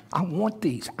treasure. I want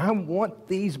these. I want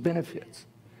these benefits.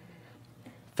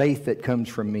 Faith that comes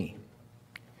from me.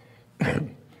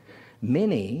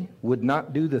 Many would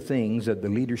not do the things of the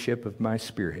leadership of my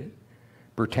spirit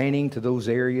pertaining to those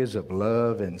areas of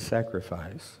love and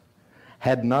sacrifice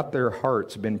had not their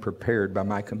hearts been prepared by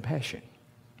my compassion.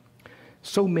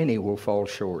 So many will fall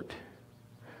short.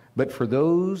 But for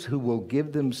those who will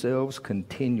give themselves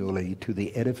continually to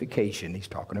the edification, he's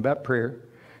talking about prayer,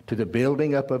 to the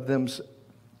building up of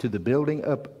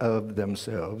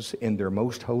themselves in their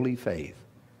most holy faith,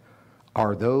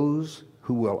 are those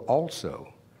who will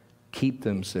also keep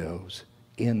themselves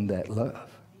in that love.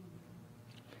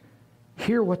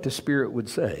 Hear what the Spirit would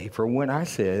say. For when I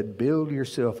said, build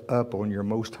yourself up on your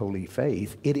most holy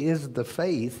faith, it is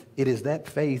that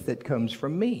faith that comes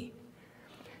from me.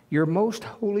 Your most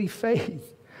holy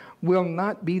faith will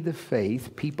not be the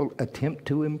faith people attempt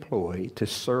to employ to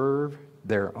serve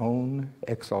their own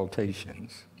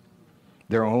exaltations,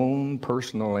 their own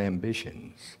personal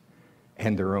ambitions,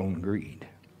 and their own greed.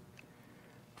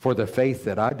 For the faith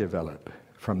that I develop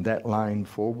from that line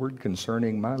forward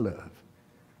concerning my love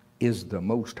is the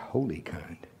most holy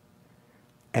kind,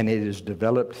 and it is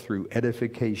developed through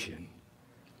edification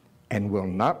and will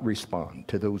not respond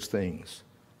to those things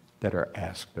that are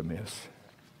asked amiss.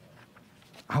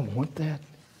 I want that.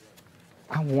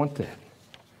 I want that.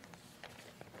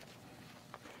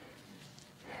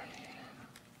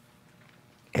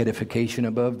 Edification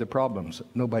above the problems.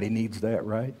 Nobody needs that,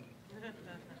 right?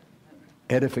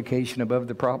 Edification above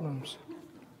the problems.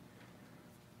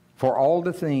 For all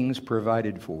the things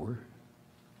provided for.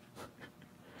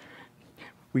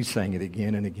 We sang it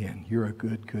again and again. You're a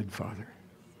good, good Father.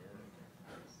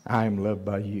 I am loved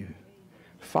by you.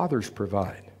 Fathers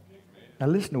provide. Now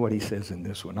listen to what he says in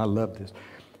this one. I love this.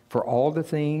 For all the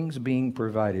things being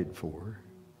provided for,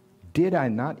 did I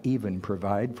not even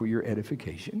provide for your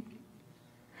edification?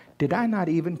 Did I not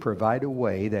even provide a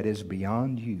way that is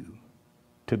beyond you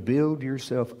to build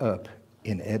yourself up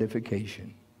in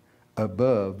edification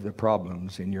above the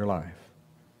problems in your life?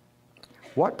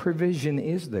 What provision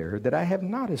is there that I have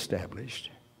not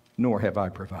established, nor have I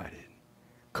provided?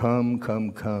 Come,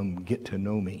 come, come, get to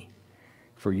know me,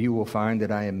 for you will find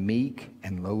that I am meek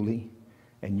and lowly,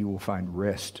 and you will find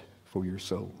rest for your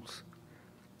souls.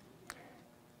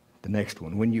 The next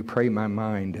one, when you pray my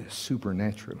mind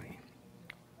supernaturally.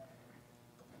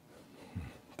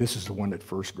 This is the one that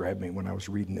first grabbed me when I was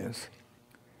reading this.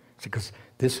 Because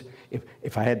this,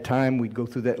 if I had time, we'd go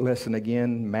through that lesson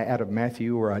again out of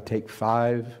Matthew, where I take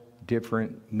 5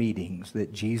 different meetings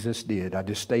that Jesus did. I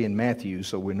just stay in Matthew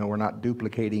so we know we're not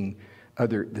duplicating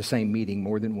the same meeting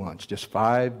more than once. Just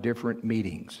 5 different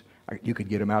meetings. You could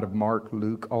get them out of Mark,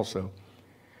 Luke also,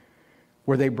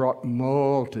 where they brought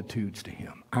multitudes to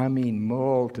him. I mean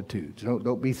multitudes.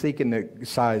 Don't be thinking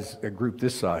a group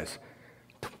this size.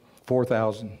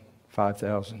 4,000,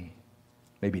 5,000,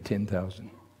 maybe 10,000.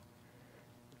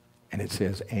 And it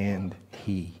says, and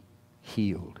he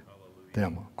healed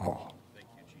them all.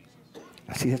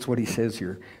 Now see, that's what he says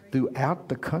here. Throughout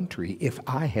the country, if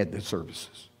I had the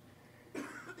services,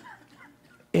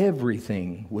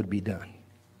 everything would be done,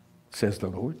 says the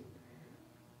Lord.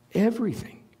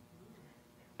 Everything.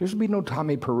 There'd be no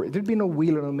Tommy Parade. There'd be no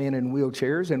wheeling them in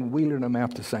wheelchairs and wheeling them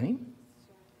out the same.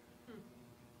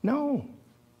 No.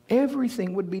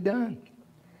 Everything would be done.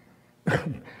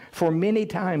 For many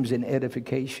times in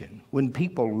edification, when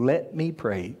people let me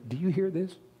pray, do you hear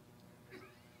this?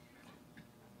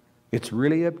 It's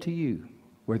really up to you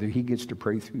whether he gets to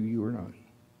pray through you or not.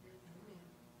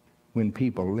 When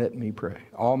people let me pray.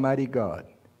 Almighty God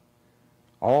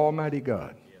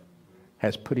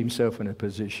has put himself in a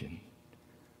position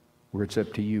where it's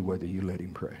up to you whether you let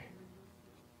him pray.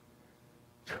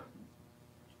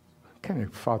 What kind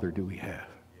of Father do we have?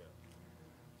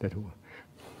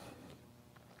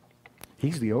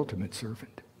 He's the ultimate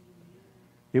servant.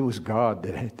 It was God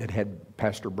that had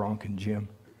Pastor Bronk and Jim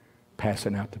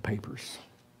passing out the papers.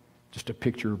 Just a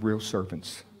picture of real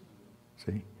servants.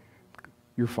 See?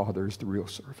 Your Father is the real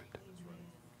servant.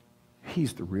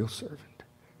 He's the real servant.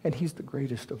 And he's the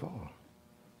greatest of all.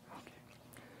 Okay.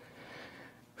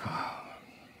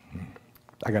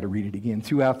 I got to read it again.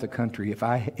 Throughout the country, if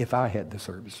I had the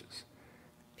services,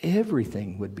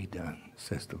 everything would be done,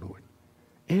 says the Lord.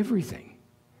 Everything.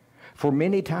 For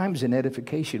many times in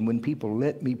edification, when people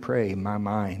let me pray my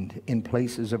mind in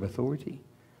places of authority,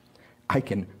 I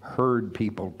can herd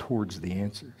people towards the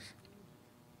answers.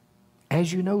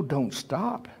 As you know, don't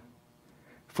stop,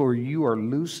 for you are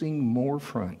loosing more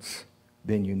fronts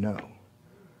than you know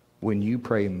when you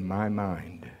pray my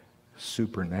mind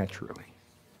supernaturally,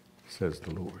 says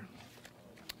the Lord.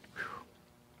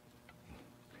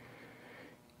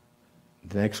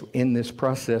 Next, in this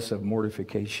process of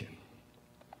mortification,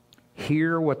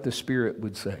 hear what the Spirit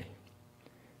would say.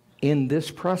 In this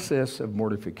process of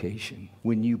mortification,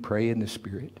 when you pray in the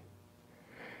Spirit,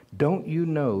 don't you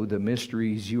know the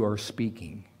mysteries you are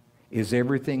speaking is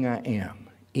everything I am,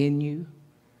 in you,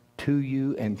 to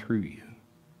you, and through you,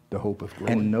 the hope of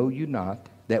glory. And know you not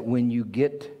that when you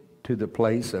get to the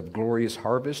place of glorious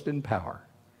harvest and power,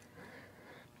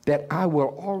 that I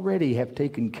will already have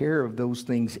taken care of those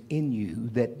things in you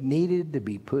that needed to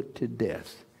be put to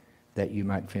death, that you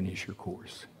might finish your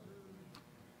course.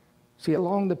 See,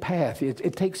 along the path,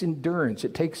 it takes endurance,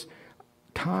 it takes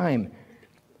time.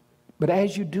 But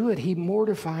as you do it, he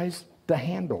mortifies the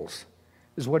handles,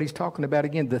 is what he's talking about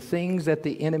again, the things that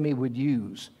the enemy would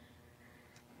use.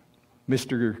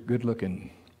 Mr. Good-looking,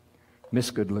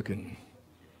 Miss Good-looking,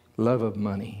 love of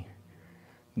money,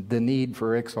 the need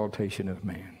for exaltation of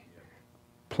man,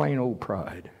 plain old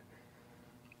pride.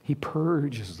 He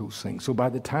purges those things. So by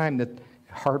the time that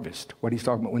harvest, what he's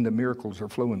talking about, when the miracles are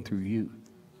flowing through you,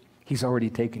 he's already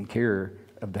taken care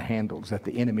of the handles that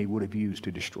the enemy would have used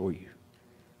to destroy you.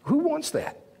 Who wants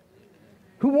that?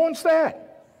 Who wants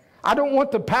that? I don't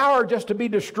want the power just to be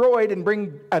destroyed and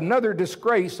bring another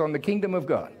disgrace on the kingdom of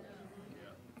God.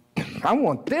 I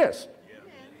want this.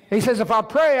 He says, if I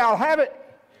pray, I'll have it.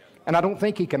 And I don't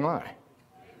think he can lie.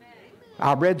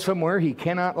 I read somewhere he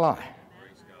cannot lie.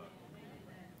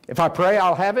 If I pray,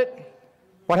 I'll have it.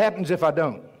 What happens if I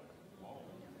don't?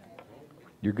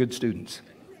 You're good students.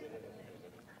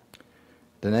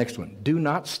 The next one, do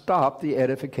not stop the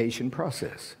edification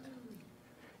process.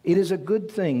 It is a good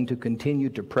thing to continue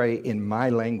to pray in my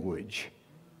language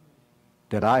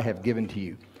that I have given to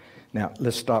you. Now,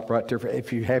 let's stop right there.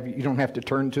 If you have, you don't have to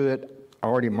turn to it. I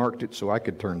already marked it so I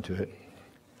could turn to it.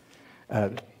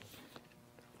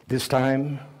 This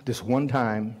one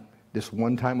time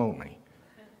only,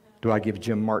 do I give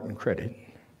Jim Martin credit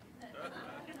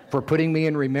for putting me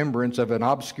in remembrance of an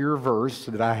obscure verse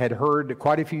that I had heard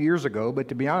quite a few years ago, but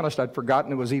to be honest, I'd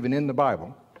forgotten it was even in the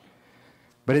Bible.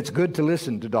 But it's good to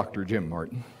listen to Dr. Jim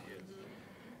Martin.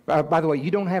 By the way,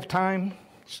 you don't have time?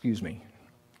 Excuse me.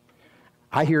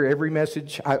 I hear every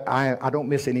message. I don't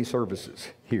miss any services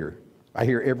here. I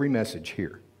hear every message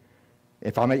here.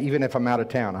 Even if I'm out of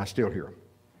town, I still hear them.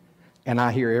 And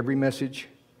I hear every message.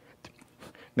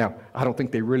 Now, I don't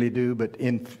think they really do, but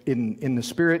in the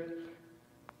spirit,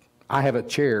 I have a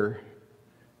chair.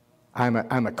 I'm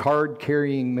a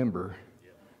card-carrying member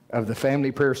of the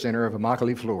Family Prayer Center of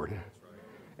Immokalee, Florida.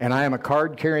 And I am a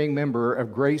card-carrying member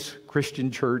of Grace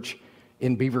Christian Church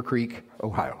in Beaver Creek,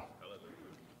 Ohio.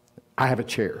 I have a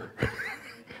chair.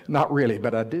 Not really,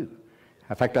 but I do.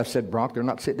 In fact, I've said, Bronk, they're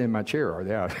not sitting in my chair, are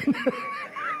they?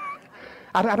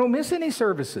 I don't miss any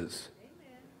services.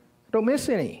 I don't miss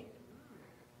any.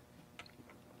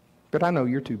 But I know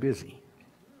you're too busy.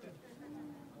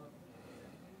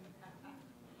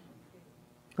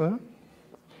 Well,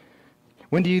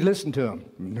 when do you listen to them?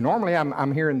 Normally,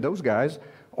 I'm hearing those guys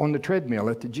on the treadmill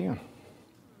at the gym.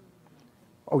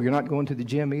 Oh, you're not going to the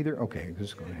gym either? Okay,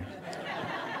 just go ahead.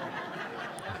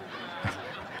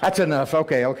 That's enough.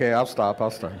 Okay, I'll stop.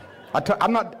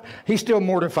 I'm not, he's still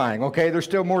mortifying, okay? There's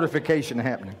still mortification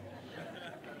happening.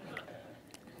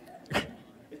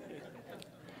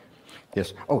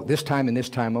 Yes. Oh, this time and this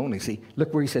time only. See,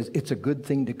 look where he says, it's a good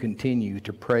thing to continue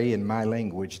to pray in my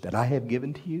language that I have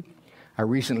given to you. I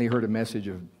recently heard a message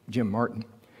of Jim Martin,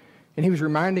 and he was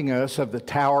reminding us of the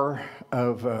Tower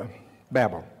of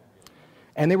Babel.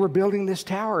 And they were building this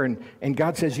tower, and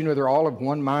God says, you know, they're all of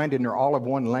one mind and they're all of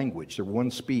one language, they're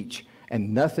one speech,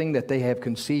 and nothing that they have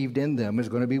conceived in them is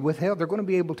going to be withheld. They're going to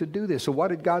be able to do this. So what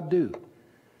did God do?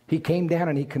 He came down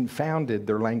and he confounded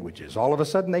their languages. All of a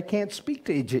sudden, they can't speak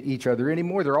to each other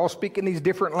anymore. They're all speaking these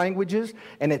different languages,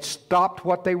 and it stopped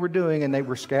what they were doing, and they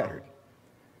were scattered.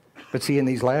 But see, in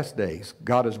these last days,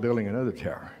 God is building another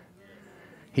tower.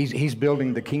 He's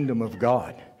building the kingdom of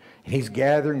God. He's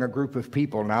gathering a group of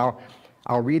people. Now,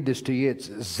 I'll read this to you.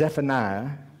 It's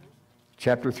Zephaniah,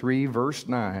 chapter 3, verse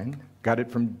 9. Got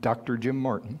it from Dr. Jim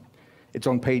Martin. It's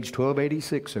on page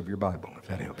 1286 of your Bible, if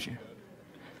that helps you.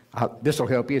 This will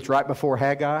help you. It's right before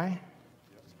Haggai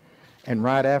and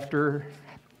right after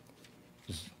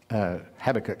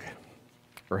Habakkuk,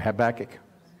 or Habakkuk,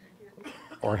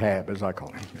 or Hab, as I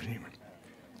call him.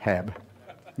 Hab.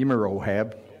 You remember old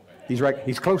Hab?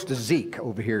 He's close to Zeke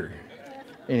over here.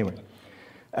 Anyway.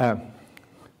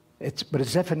 But it's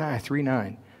Zephaniah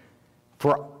 3:9.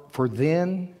 For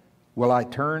then will I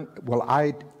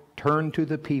turn to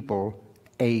the people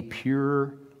a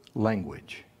pure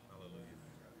language,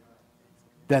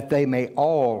 that they may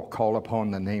all call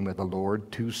upon the name of the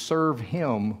Lord to serve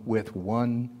him with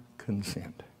one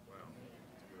consent.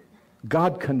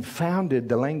 God confounded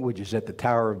the languages at the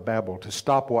Tower of Babel to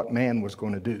stop what man was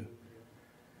going to do.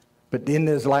 But in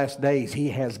these last days, he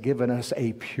has given us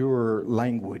a pure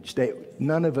language that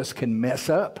none of us can mess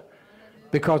up,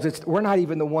 because we're not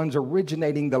even the ones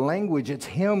originating the language. It's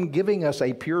him giving us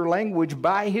a pure language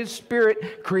by his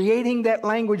Spirit, creating that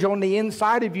language on the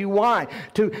inside of you. Why?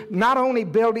 To not only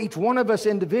build each one of us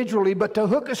individually, but to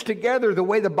hook us together the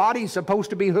way the body's supposed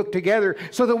to be hooked together,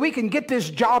 so that we can get this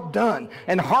job done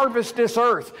and harvest this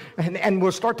earth, and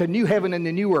we'll start the new heaven and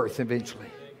the new earth eventually.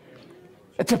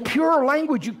 It's a pure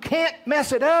language. You can't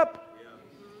mess it up.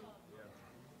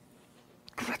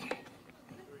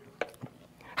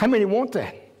 How many want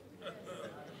that?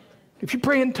 If you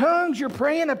pray in tongues, you're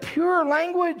praying a pure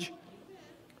language.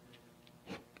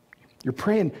 You're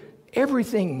praying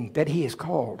everything that he is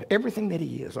called, everything that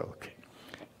he is. Okay.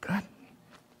 God.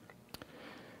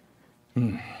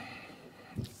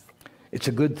 It's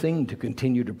a good thing to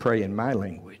continue to pray in my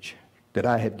language that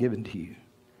I have given to you.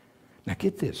 Now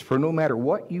get this, for no matter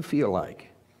what you feel like,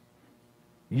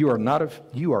 you are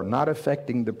not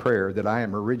affecting the prayer that I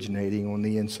am originating on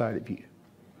the inside of you.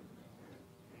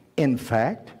 In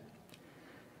fact,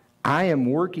 I am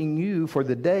working you for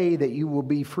the day that you will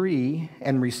be free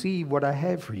and receive what I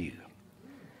have for you.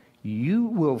 You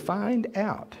will find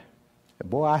out,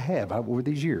 boy, over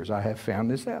these years, I have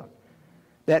found this out,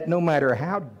 that no matter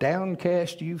how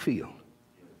downcast you feel,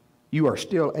 you are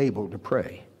still able to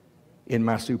pray in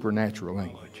my supernatural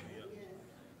language.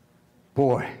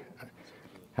 Boy,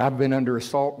 I've been under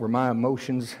assault where my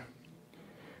emotions,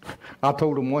 I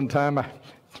told them one time,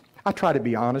 I try to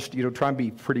be honest, try and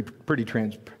be pretty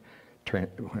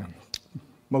transparent,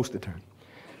 most of the time.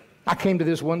 I came to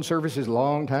this one service a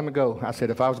long time ago. I said,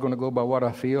 if I was going to go by what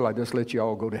I feel, I'd just let you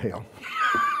all go to hell.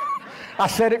 I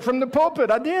said it from the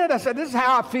pulpit. I did. I said, this is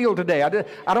how I feel today.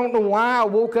 I don't know why I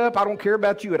woke up. I don't care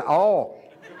about you at all.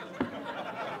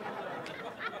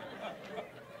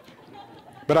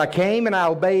 But I came and I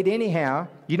obeyed anyhow.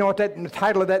 You know what the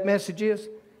title of that message is?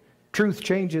 Truth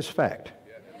Changes Fact.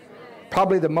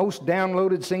 Probably the most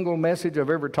downloaded single message I've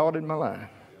ever taught in my life.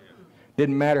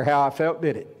 Didn't matter how I felt,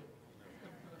 did it?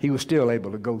 He was still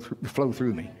able to flow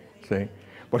through me. See?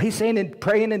 Well, he's saying in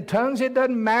praying in tongues, it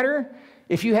doesn't matter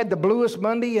if you had the bluest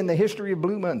Monday in the history of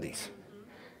Blue Mondays.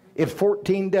 If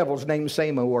 14 devils named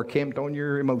Samo are camped on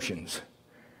your emotions,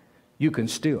 you can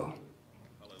still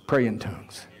pray in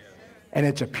tongues. And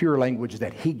it's a pure language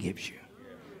that he gives you.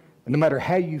 No matter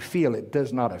how you feel, it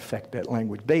does not affect that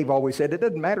language. Dave always said it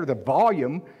doesn't matter the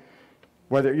volume,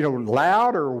 whether,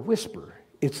 loud or whisper.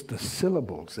 It's the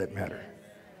syllables that matter.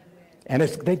 And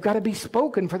they've got to be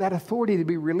spoken for that authority to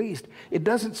be released. It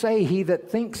doesn't say he that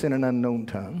thinks in an unknown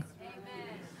tongue.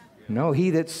 No,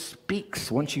 he that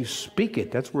speaks. Once you speak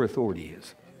it, that's where authority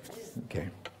is. Okay.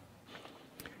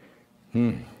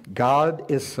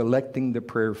 God is selecting the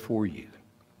prayer for you.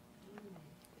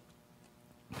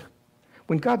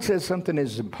 When God says something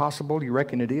is impossible, you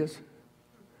reckon it is?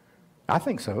 I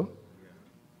think so.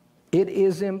 It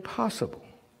is impossible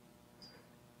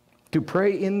to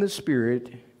pray in the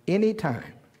Spirit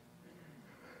anytime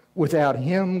without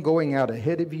Him going out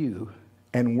ahead of you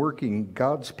and working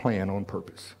God's plan on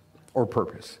purpose or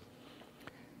purpose.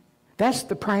 That's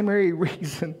the primary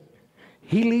reason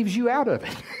He leaves you out of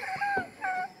it.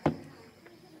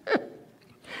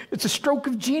 It's a stroke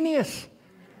of genius.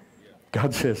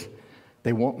 God says,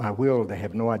 they want my will, they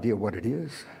have no idea what it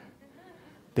is.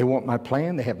 They want my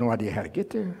plan, they have no idea how to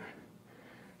get there.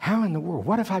 How in the world?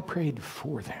 What if I prayed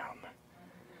for them?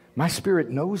 My Spirit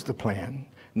knows the plan,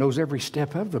 knows every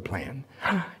step of the plan.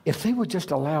 If they would just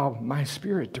allow my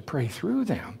Spirit to pray through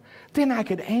them, then I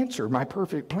could answer my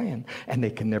perfect plan, and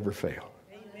they can never fail.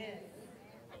 Amen.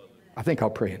 I think I'll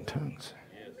pray in tongues.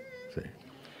 See?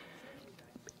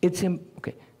 It's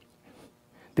okay.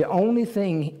 The only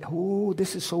thing,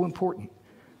 this is so important.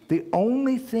 The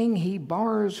only thing He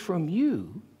borrows from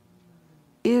you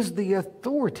is the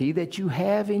authority that you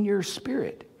have in your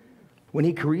spirit. When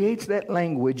He creates that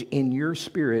language in your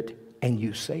spirit and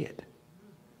you say it.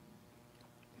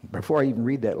 Before I even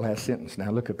read that last sentence, now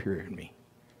look up here at me.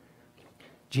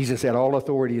 Jesus said, all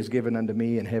authority is given unto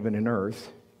me in heaven and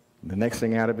earth. The next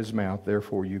thing out of His mouth,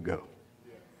 therefore you go.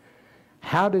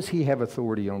 How does He have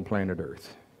authority on planet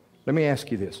Earth? Let me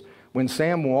ask you this. When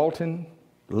Sam Walton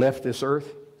left this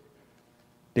earth,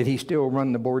 did he still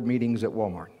run the board meetings at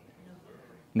Walmart?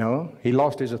 No, he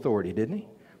lost his authority, didn't he?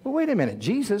 Well, wait a minute.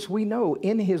 Jesus, we know,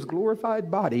 in His glorified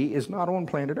body is not on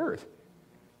planet Earth.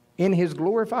 In His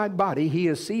glorified body, He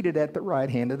is seated at the right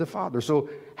hand of the Father. So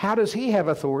how does He have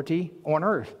authority on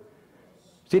earth?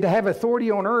 See, to have authority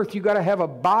on earth, you've got to have a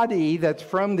body that's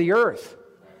from the earth.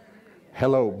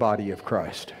 Hello, body of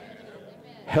Christ.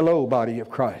 Hello, body of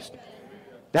Christ.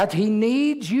 That He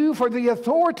needs you for the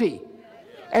authority.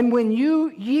 And when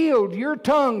you yield your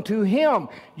tongue to Him,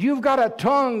 you've got a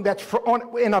tongue that's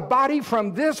in a body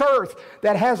from this earth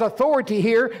that has authority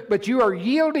here, but you are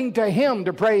yielding to Him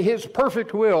to pray His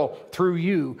perfect will through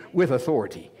you with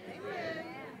authority. Amen.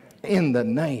 In the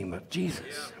name of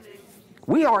Jesus.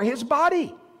 We are His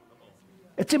body.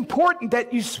 It's important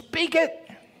that you speak it.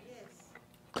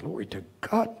 Glory to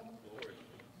God.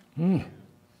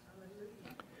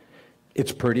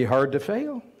 It's pretty hard to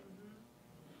fail.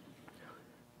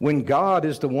 When God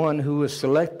is the one who is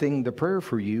selecting the prayer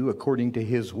for you according to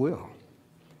His will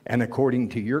and according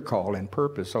to your call and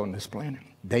purpose on this planet.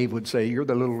 Dave would say, you're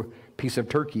the little piece of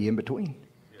turkey in between.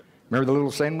 Remember the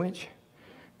little sandwich?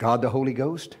 God the Holy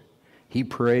Ghost, He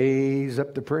prays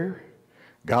up the prayer.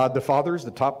 God the Father is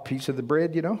the top piece of the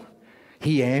bread,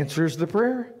 He answers the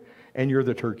prayer, and you're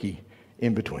the turkey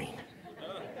in between.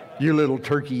 You little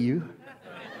turkey, you.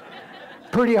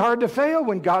 Pretty hard to fail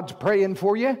when God's praying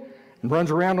for you and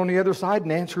runs around on the other side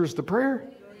and answers the prayer.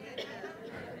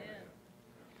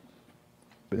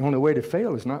 But the only way to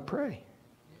fail is not pray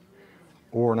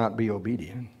or not be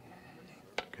obedient.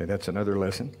 Okay, that's another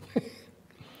lesson.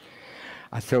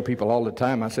 I tell people all the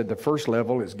time, I said the first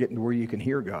level is getting to where you can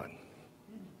hear God.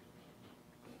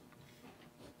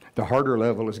 The harder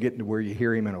level is getting to where you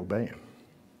hear Him and obey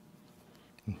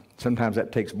Him. Sometimes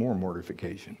that takes more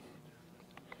mortification.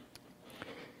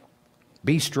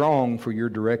 Be strong for your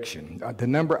direction.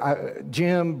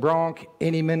 Jim, Bronk,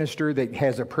 any minister that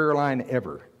has a prayer line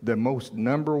ever, the most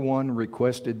number one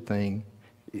requested thing,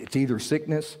 it's either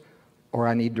sickness or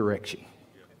I need direction.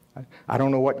 I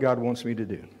don't know what God wants me to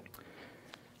do.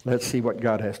 Let's see what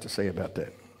God has to say about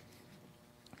that.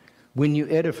 When you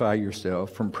edify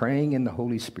yourself from praying in the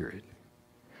Holy Spirit,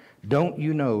 don't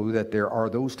you know that there are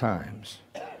those times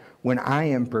when I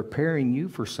am preparing you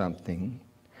for something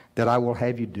that I will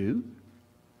have you do?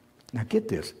 Now get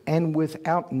this, and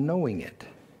without knowing it,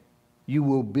 you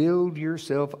will build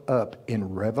yourself up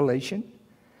in revelation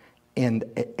and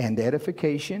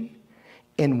edification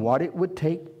in what it would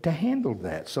take to handle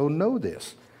that. So know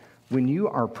this. When you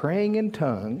are praying in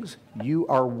tongues, you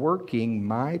are working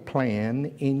my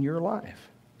plan in your life.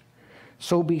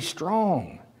 So be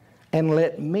strong and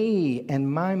let me and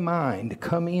my mind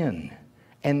come in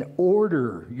and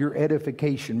order your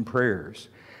edification prayers,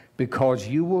 because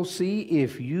you will see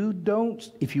if you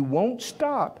won't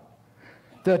stop,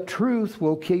 the truth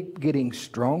will keep getting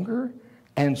stronger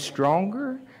and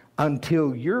stronger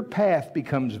until your path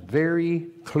becomes very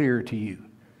clear to you.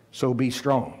 So be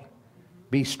strong.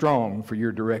 Be strong for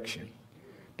your direction.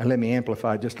 Now let me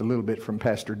amplify just a little bit from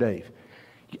Pastor Dave.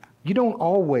 You don't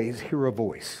always hear a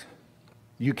voice.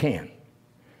 You can.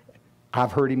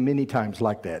 I've heard him many times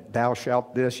like that. Thou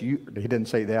shalt this. He didn't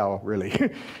say thou,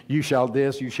 really. You shall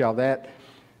this, you shall that.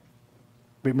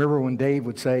 Remember when Dave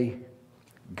would say,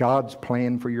 God's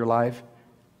plan for your life,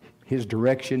 His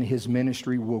direction, His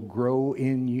ministry will grow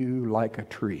in you like a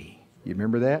tree. You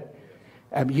remember that?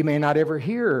 You may not ever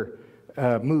hear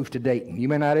move to Dayton. You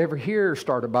may not ever hear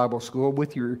start a Bible school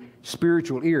with your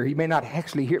spiritual ear. You may not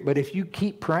actually hear, but if you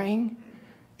keep praying,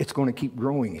 it's going to keep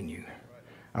growing in you.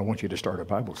 I want you to start a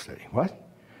Bible study. What?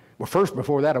 Well, first,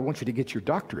 before that, I want you to get your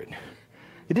doctorate.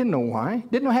 He didn't know why.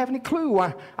 Didn't have any clue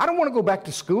why. I don't want to go back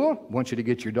to school. I want you to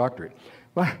get your doctorate.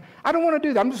 Well, I don't want to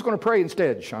do that. I'm just going to pray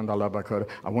instead.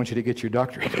 I want you to get your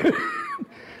doctorate.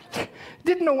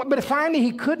 Didn't know what, but finally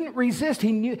he couldn't resist.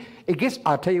 He knew.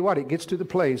 I'll tell you what, it gets to the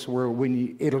place where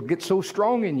it'll get so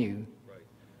strong in you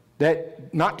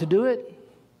that not to do it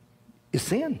is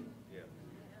sin. Yeah.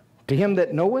 To him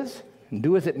that knoweth and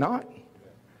doeth it not,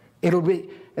 it'll be.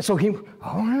 And so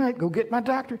all right, go get my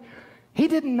doctorate. He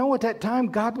didn't know at that time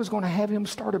God was going to have him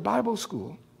start a Bible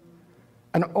school,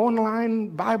 an online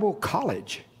Bible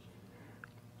college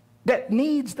that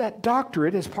needs that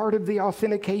doctorate as part of the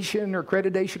authentication or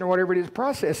accreditation or whatever it is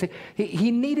process.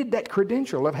 He needed that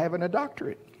credential of having a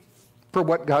doctorate for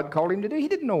what God called him to do. He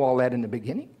didn't know all that in the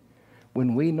beginning.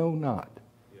 When we know not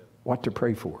what to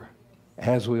pray for,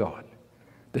 as we ought,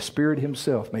 the Spirit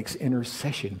Himself makes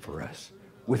intercession for us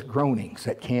with groanings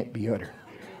that can't be uttered.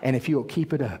 And if you'll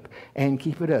keep it up and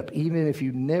keep it up, even if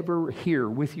you never hear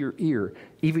with your ear,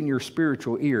 even your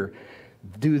spiritual ear,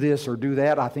 do this or do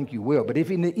that, I think you will. But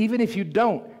even if you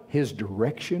don't, His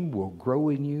direction will grow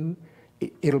in you.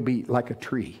 It'll be like a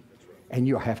tree. And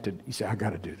you say, I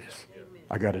got to do this.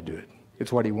 I got to do it.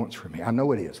 It's what He wants from me. I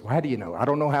know it is. Well, how do you know? I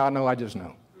don't know how I know. I just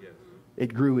know.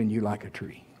 It grew in you like a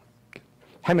tree.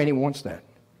 How many wants that?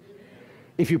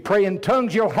 If you pray in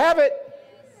tongues, you'll have it.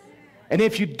 And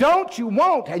if you don't, you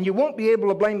won't. And you won't be able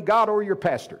to blame God or your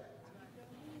pastor.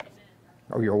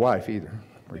 Or your wife either.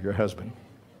 Or your husband.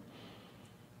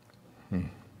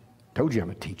 Told you I'm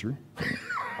a teacher.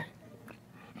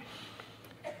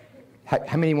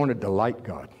 How many want to delight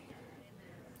God?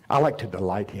 I like to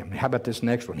delight Him. How about this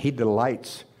next one? He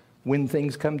delights when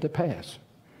things come to pass.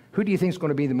 Who do you think is going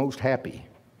to be the most happy?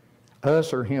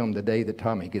 Us or Him the day that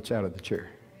Tommy gets out of the chair?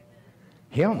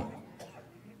 Him.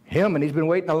 Him, and he's been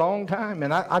waiting a long time.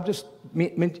 And I just,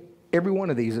 every one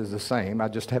of these is the same. I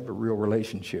just have a real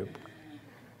relationship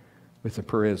with the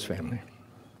Perez family.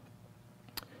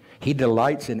 He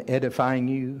delights in edifying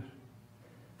you.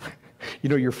 You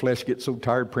know, your flesh gets so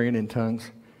tired praying in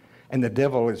tongues. And the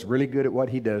devil is really good at what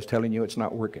he does, telling you it's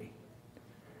not working.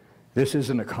 This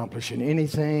isn't accomplishing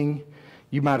anything.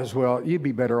 You'd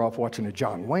be better off watching a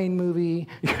John Wayne movie.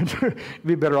 You'd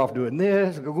be better off doing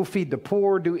this. Go feed the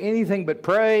poor. Do anything but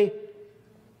pray.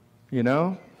 You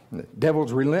know, the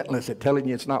devil's relentless at telling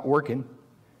you it's not working.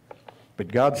 But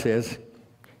God says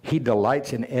He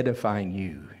delights in edifying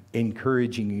you,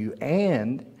 encouraging you,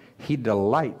 and He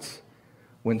delights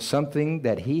when something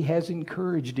that He has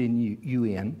encouraged you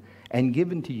in and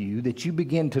given to you, that you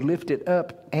begin to lift it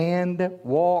up and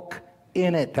walk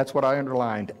in it. That's what I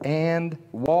underlined. And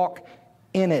walk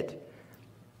in it.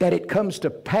 That it comes to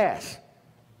pass.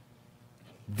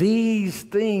 These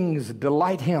things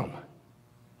delight Him.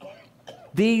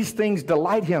 These things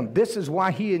delight Him. This is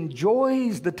why He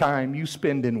enjoys the time you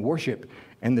spend in worship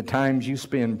and the times you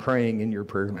spend praying in your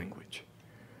prayer language.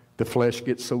 The flesh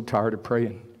gets so tired of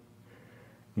praying,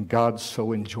 and God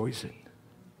so enjoys it.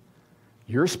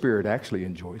 Your spirit actually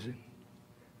enjoys it.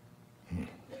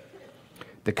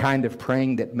 The kind of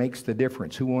praying that makes the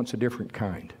difference. Who wants a different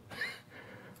kind?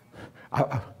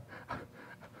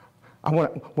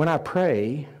 When I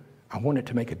pray, I want it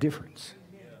to make a difference.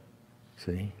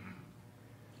 See?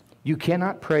 You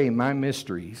cannot pray my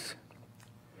mysteries.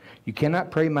 You cannot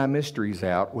pray my mysteries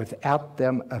out without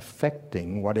them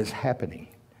affecting what is happening.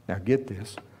 Now get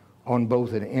this, on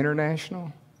both an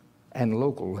international and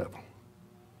local level.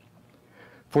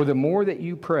 For the more that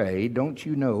you pray, don't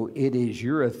you know it is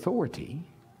your authority,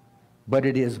 but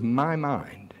it is my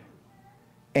mind.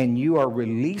 And you are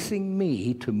releasing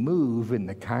me to move in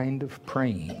the kind of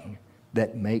praying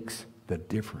that makes the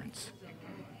difference.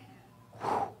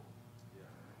 Whew.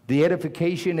 The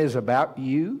edification is about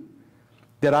you,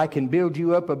 that I can build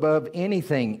you up above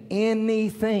anything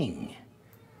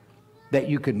that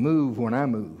you can move when I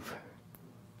move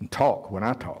and talk when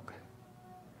I talk.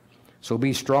 So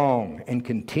be strong and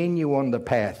continue on the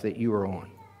path that you are on,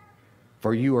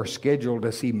 for you are scheduled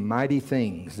to see mighty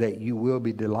things that you will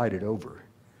be delighted over,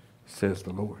 says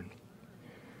the Lord.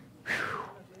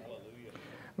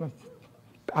 Whew.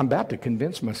 I'm about to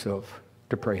convince myself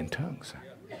to pray in tongues.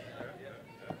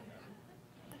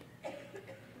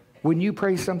 When you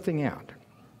pray something out,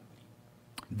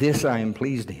 this I am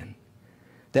pleased in,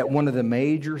 that one of the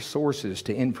major sources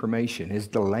to information is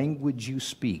the language you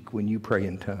speak when you pray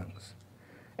in tongues.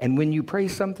 And when you pray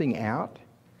something out,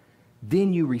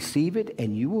 then you receive it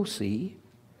and you will see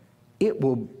it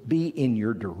will be in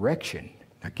your direction.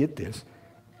 Now get this,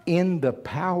 in the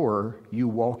power you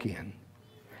walk in,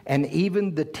 and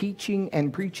even the teaching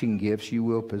and preaching gifts you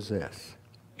will possess.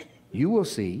 You will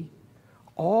see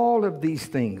all of these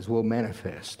things will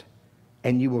manifest,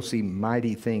 and you will see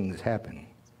mighty things happen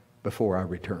before I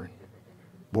return.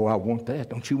 Boy, I want that.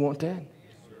 Don't you want that?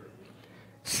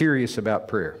 Serious about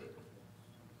prayer.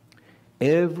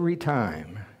 Every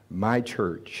time my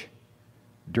church,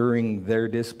 during their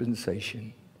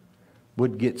dispensation,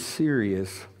 would get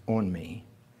serious on me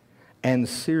and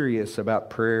serious about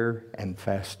prayer and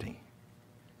fasting,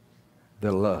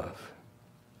 the love,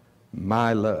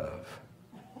 my love,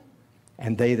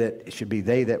 and it should be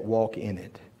they that walk in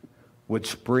it, would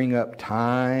spring up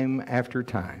time after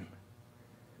time,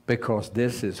 because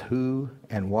this is who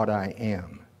and what I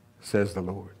am, says the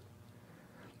Lord.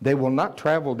 They will not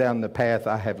travel down the path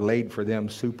I have laid for them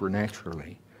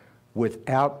supernaturally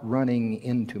without running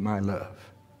into my love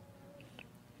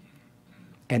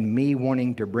and me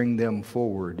wanting to bring them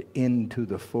forward into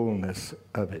the fullness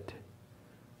of it.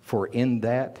 For in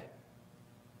that,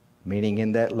 meaning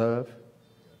in that love,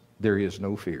 there is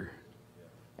no fear.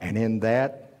 And in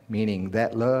that, meaning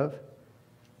that love,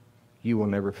 you will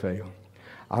never fail.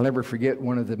 I'll never forget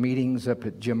one of the meetings up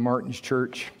at Jim Martin's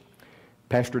church.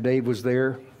 Pastor Dave was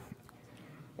there.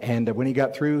 And when he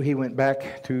got through, he went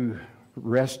back to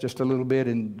rest just a little bit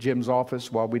in Jim's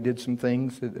office while we did some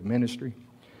things at the ministry.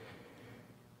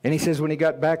 And he says when he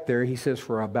got back there, he says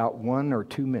for about 1 or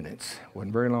 2 minutes,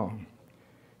 wasn't very long,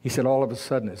 he said all of a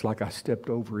sudden it's like I stepped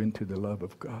over into the love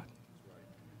of God.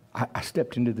 I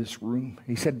stepped into this room.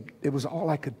 He said it was all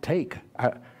I could take.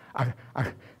 I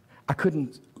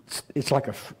couldn't, it's like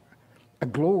a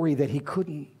glory that he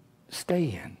couldn't stay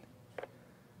in.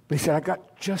 But he said I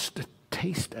got just a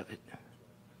taste of it.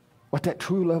 What that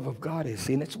true love of God is.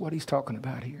 See, and that's what he's talking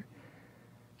about here.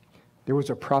 There was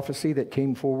a prophecy that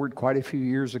came forward quite a few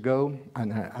years ago,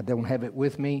 and I don't have it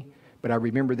with me, but I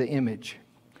remember the image.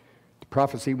 The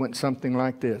prophecy went something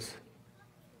like this.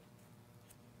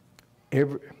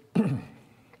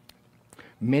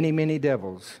 Many, many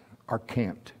devils are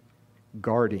camped,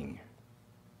 guarding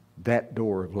that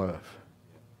door of love.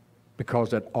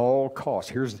 Because at all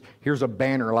costs, here's a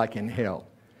banner like in hell.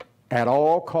 At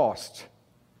all costs,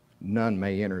 none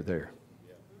may enter there.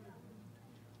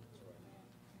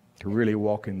 To really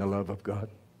walk in the love of God.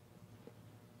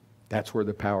 That's where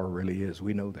the power really is.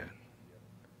 We know that.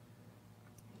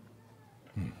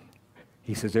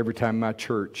 He says every time my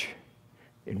church,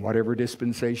 in whatever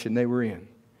dispensation they were in,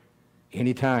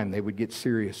 anytime they would get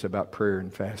serious about prayer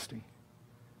and fasting,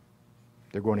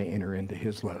 they're going to enter into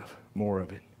His love, more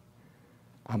of it.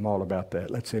 I'm all about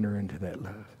that. Let's enter into that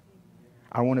love.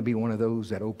 I want to be one of those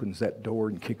that opens that door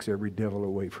and kicks every devil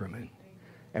away from it.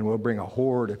 And we'll bring a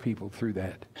horde of people through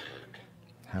that.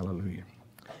 Hallelujah.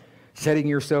 Setting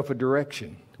yourself a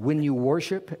direction. When you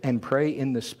worship and pray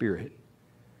in the Spirit,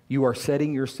 you are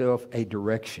setting yourself a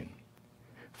direction.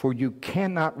 For you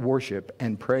cannot worship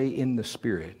and pray in the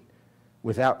Spirit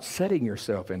without setting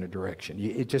yourself in a direction.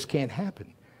 It just can't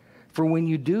happen. For when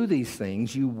you do these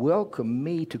things, you welcome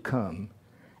me to come,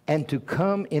 and to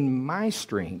come in my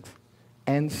strength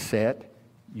and set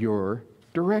your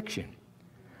direction.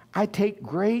 I take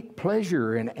great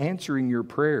pleasure in answering your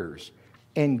prayers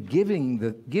and giving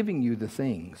you the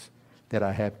things that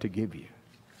I have to give you.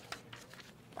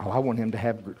 Oh, I want him to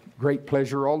have great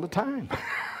pleasure all the time.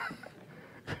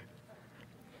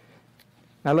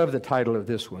 I love the title of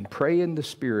this one, Pray in the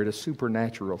Spirit, a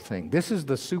Supernatural Thing. This is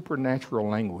the supernatural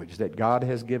language that God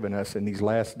has given us in these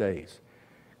last days.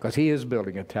 Because He is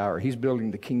building a tower. He's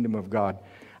building the kingdom of God.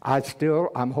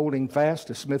 I'm holding fast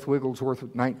to Smith Wigglesworth's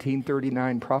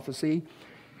 1939 prophecy.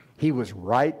 He was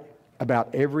right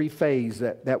about every phase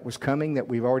that was coming that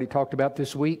we've already talked about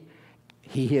this week.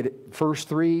 He hit it first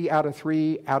 3 out of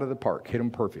 3 out of the park, hit them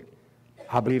perfect.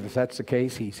 I believe if that's the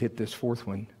case, He's hit this fourth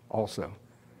one also.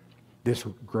 This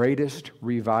greatest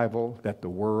revival that the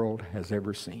world has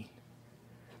ever seen.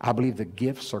 I believe the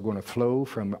gifts are going to flow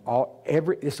from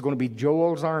it's going to be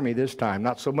Joel's army this time,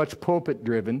 not so much pulpit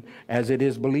driven as it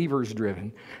is believers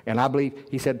driven. And I believe,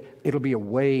 he said, it'll be a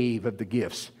wave of the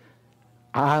gifts.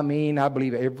 I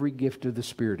believe every gift of the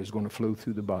Spirit is going to flow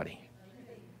through the body.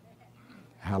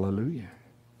 Hallelujah.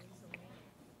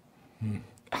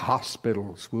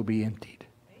 Hospitals will be emptied.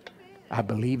 I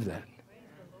believe that.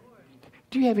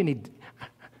 Do you have any...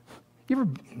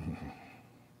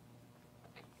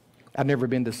 I've never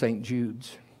been to St.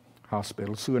 Jude's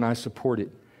Hospital. Sue and I support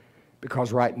it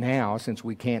because right now, since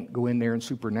we can't go in there and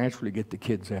supernaturally get the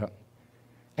kids out,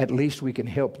 at least we can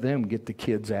help them get the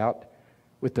kids out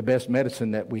with the best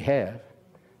medicine that we have.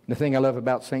 And the thing I love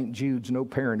about St. Jude's, no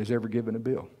parent has ever given a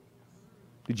bill.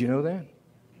 Did you know that?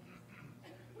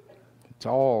 It's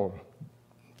all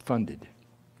funded.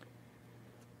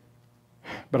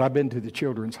 But I've been to the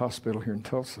Children's Hospital here in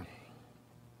Tulsa.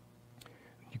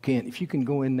 If you can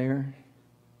go in there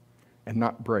and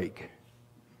not break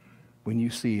when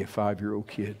you see a 5-year-old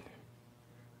kid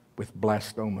with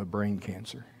blastoma brain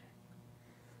cancer.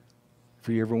 If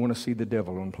you ever want to see the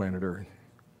devil on planet Earth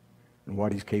and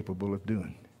what he's capable of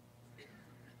doing,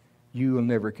 you will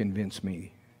never convince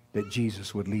me that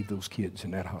Jesus would leave those kids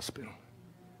in that hospital.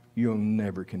 You'll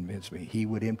never convince me. He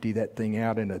would empty that thing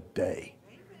out in a day.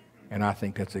 And I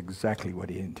think that's exactly what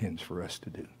He intends for us to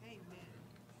do.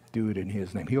 Do it in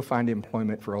His name. He'll find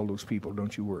employment for all those people,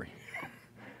 don't you worry.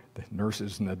 The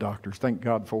nurses and the doctors, thank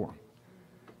God for them.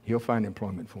 He'll find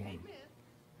employment for them.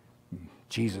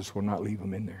 Jesus will not leave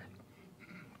them in there.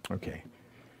 Okay.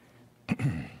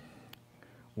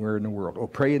 Where in the world? Oh,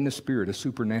 pray in the Spirit, a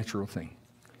supernatural thing.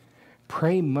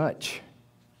 Pray much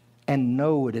and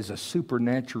know it is a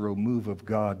supernatural move of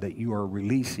God that you are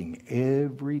releasing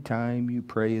every time you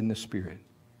pray in the Spirit.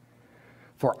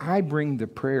 For I bring the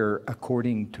prayer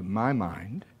according to my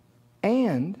mind,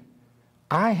 and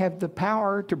I have the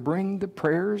power to bring the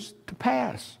prayers to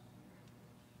pass.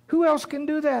 Who else can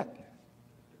do that?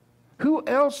 Who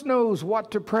else knows what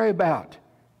to pray about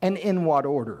and in what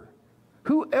order?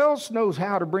 Who else knows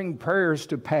how to bring prayers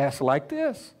to pass like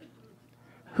this?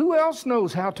 Who else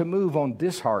knows how to move on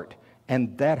this heart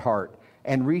and that heart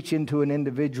and reach into an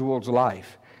individual's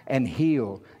life and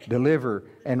heal, deliver,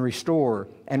 and restore,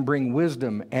 and bring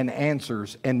wisdom and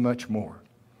answers and much more?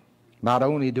 Not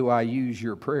only do I use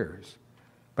your prayers,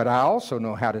 but I also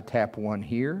know how to tap one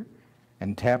here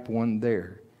and tap one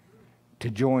there to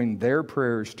join their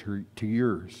prayers to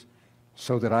yours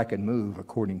so that I can move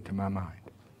according to my mind.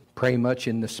 Pray much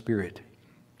in the Spirit.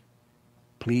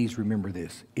 Please remember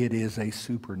this. It is a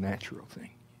supernatural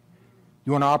thing.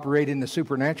 You want to operate in the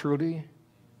supernatural, do you?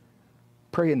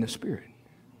 Pray in the Spirit.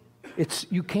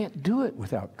 You can't do it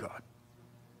without God.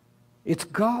 It's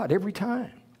God every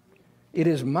time. It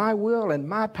is my will and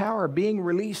my power being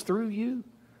released through you.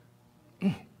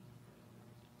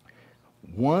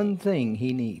 One thing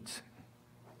He needs,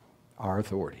 our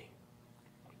authority.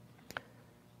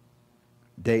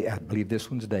 I believe this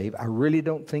one's Dave. I really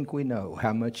don't think we know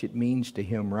how much it means to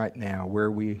him right now where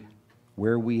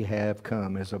we have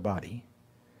come as a body,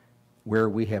 where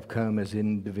we have come as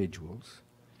individuals,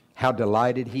 how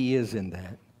delighted he is in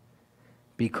that,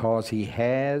 because he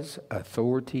has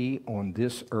authority on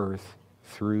this earth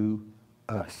through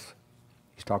us.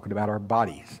 He's talking about our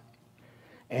bodies.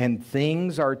 And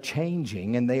things are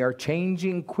changing, and they are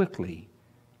changing quickly,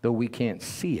 though we can't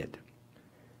see it.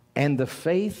 And the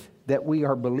faith that we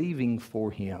are believing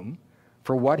for him,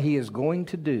 for what he is going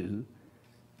to do,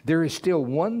 there is still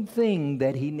one thing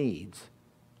that he needs,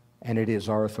 and it is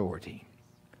our authority.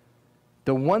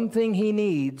 The one thing he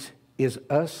needs is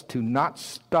us to not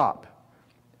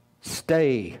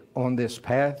stay on this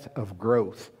path of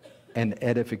growth and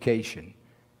edification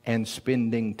and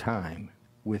spending time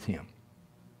with him.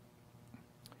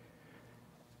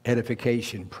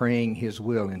 Edification, praying his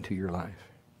will into your life.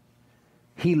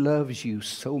 He loves you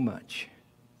so much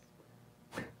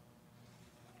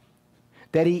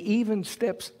that he even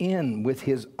steps in with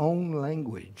his own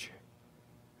language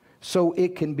So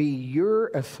it can be your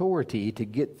authority to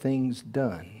get things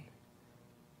done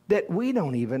that we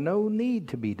don't even know need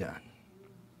to be done.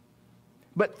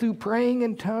 But through praying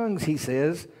in tongues, he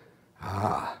says,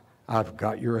 I've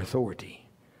got your authority.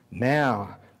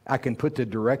 Now I can put the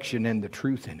direction and the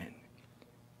truth in it.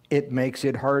 It makes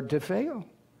it hard to fail.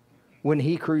 When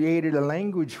he created a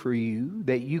language for you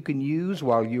that you can use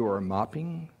while you are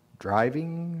mopping,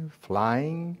 driving,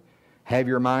 flying, have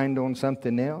your mind on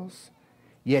something else,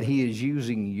 yet he is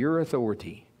using your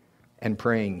authority and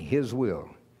praying his will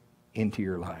into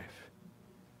your life.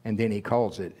 And then he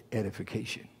calls it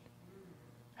edification.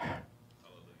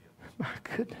 My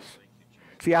goodness.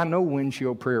 See, I know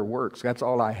windshield prayer works. That's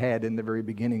all I had in the very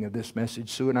beginning of this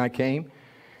message. Sue and I came.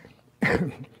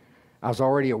 I was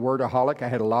already a wordaholic. I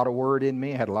had a lot of word in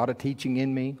me. I had a lot of teaching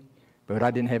in me. But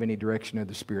I didn't have any direction of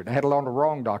the Spirit. I had a lot of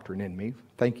wrong doctrine in me.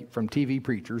 Thank you. From TV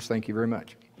preachers. Thank you very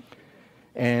much.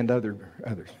 And others.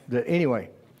 Anyway,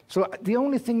 so the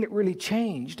only thing that really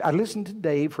changed, I listened to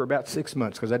Dave for about 6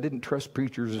 months because I didn't trust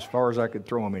preachers as far as I could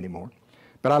throw them anymore.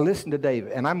 But I listened to Dave,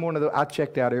 and I'm one of the, I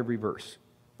checked out every verse.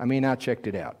 I checked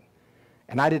it out.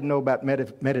 And I didn't know about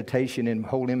meditation and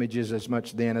whole images as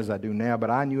much then as I do now, but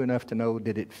I knew enough to know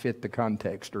did it fit the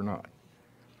context or not.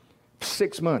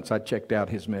 6 months I checked out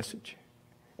his message.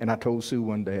 And I told Sue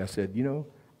one day, I said,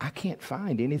 I can't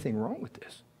find anything wrong with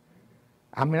this.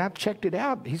 I've checked it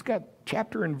out. He's got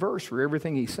chapter and verse for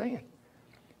everything he's saying.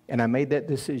 And I made that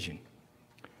decision.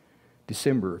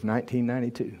 December of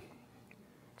 1992.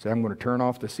 So I'm going to turn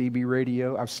off the CB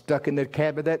radio. I was stuck in the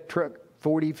cab of that truck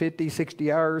 40, 50,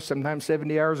 60 hours, sometimes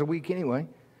 70 hours a week anyway.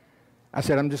 I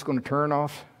said, I'm just going to turn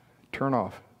off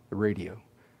the radio.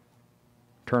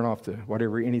 Turn off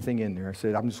anything in there. I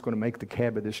said, I'm just going to make the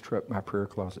cab of this truck my prayer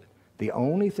closet. The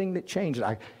only thing that changed,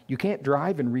 you can't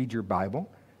drive and read your Bible.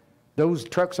 Those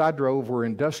trucks I drove were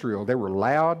industrial. They were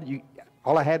loud.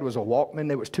 All I had was a Walkman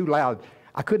that was too loud.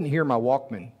 I couldn't hear my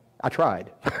Walkman. I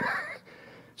tried.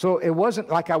 So it wasn't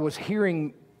like I was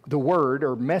hearing the word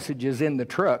or messages in the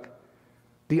truck.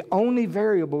 The only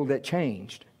variable that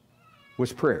changed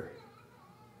was prayer.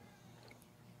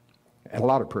 And a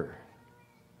lot of prayer.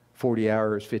 40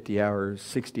 hours, 50 hours,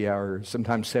 60 hours,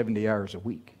 sometimes 70 hours a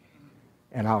week.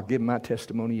 And I'll give my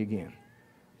testimony again.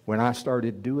 When I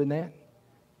started doing that,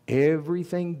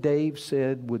 everything Dave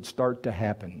said would start to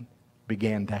happen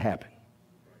began to happen.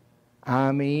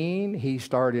 He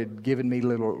started giving me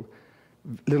little,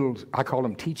 I call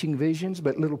them teaching visions,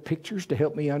 but little pictures to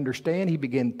help me understand. He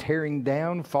began tearing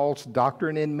down false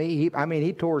doctrine in me.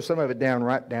 He tore some of it down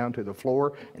right down to the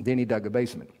floor, and then he dug a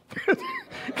basement.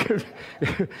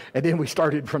 And then we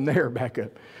started from there back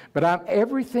up. But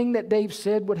everything that Dave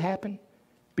said would happen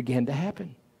began to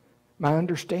happen. My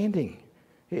understanding.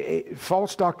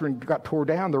 False doctrine got tore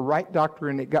down. The right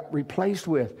doctrine it got replaced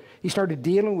with. He started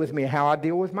dealing with me, how I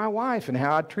deal with my wife and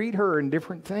how I treat her and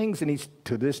different things. And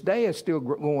to this day, it's still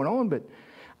going on. But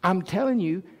I'm telling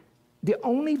you, the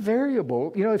only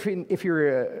variable, if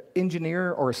you're an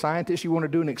engineer or a scientist, you want to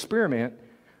do an experiment,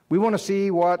 we want to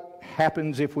see what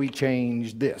happens if we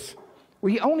change this.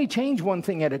 Well, you only change one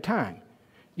thing at a time.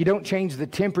 You don't change the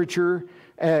temperature,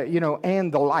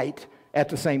 and the light at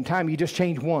the same time. You just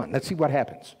change one. Let's see what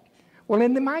happens. Well,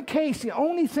 in my case, the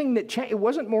only thing that changed, it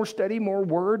wasn't more study, more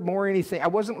word, more anything. I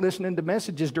wasn't listening to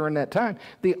messages during that time.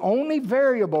 The only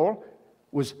variable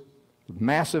was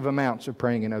massive amounts of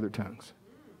praying in other tongues.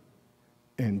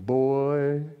 And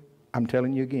boy, I'm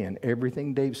telling you again,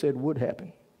 everything Dave said would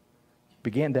happen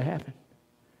began to happen.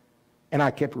 And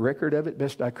I kept record of it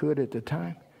best I could at the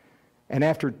time. And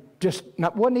after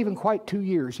wasn't even quite 2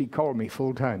 years, he called me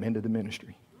full-time into the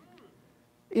ministry.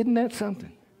 Isn't that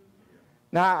something?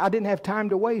 Now, I didn't have time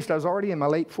to waste. I was already in my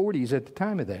late 40s at the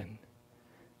time of that.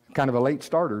 Kind of a late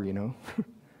starter,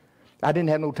 I didn't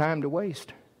have no time to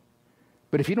waste.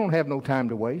 But if you don't have no time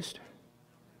to waste,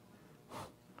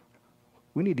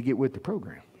 we need to get with the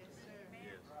program.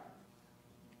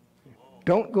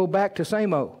 Don't go back to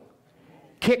same old.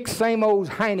 Kick same old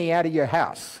hiney out of your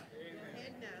house.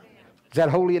 Is that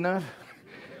holy enough?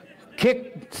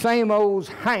 Kick same old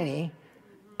hiney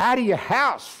out of your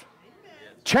house.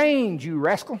 Change, you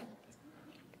rascal.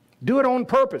 Do it on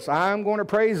purpose. I'm going to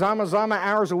pray zama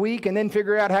hours a week and then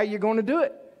figure out how you're going to do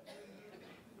it.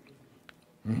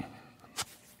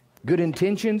 Good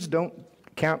intentions don't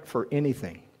count for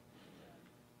anything.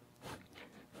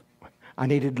 I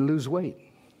needed to lose weight.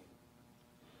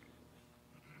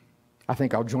 I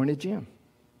think I'll join a gym.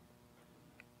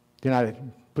 Then I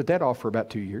put that off for about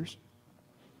 2 years.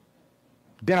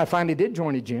 Then I finally did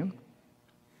join a gym.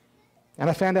 And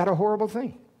I found out a horrible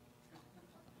thing.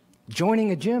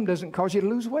 Joining a gym doesn't cause you to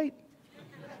lose weight.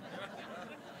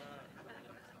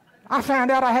 I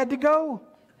found out I had to go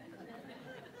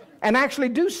and actually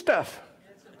do stuff.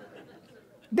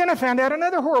 Then I found out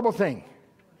another horrible thing.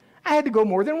 I had to go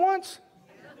more than once.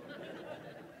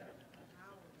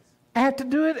 I had to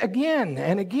do it again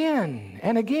and again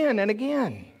and again and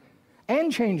again,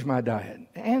 and change my diet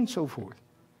and so forth.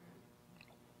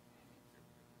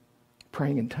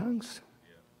 Praying in tongues,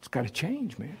 it's got to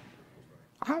change, man.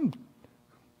 I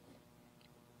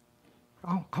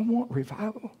want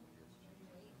revival.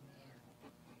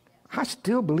 I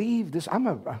still believe this. I'm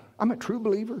a true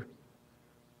believer.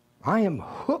 I am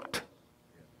hooked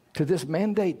to this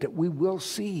mandate that we will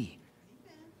see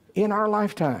in our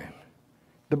lifetime.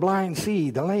 The blind see,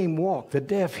 the lame walk, the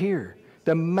deaf hear.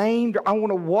 I want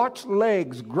to watch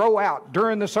legs grow out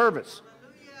during the service.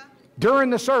 During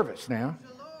the service now.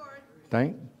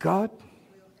 Thank God.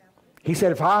 He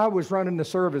said if I was running the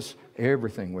service,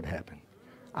 everything would happen.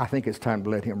 I think it's time to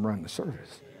let him run the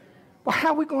service. Well, how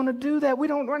are we going to do that?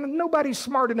 Nobody's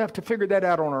smart enough to figure that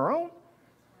out on our own.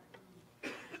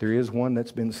 There is one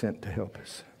that's been sent to help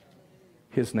us.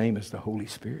 His name is the Holy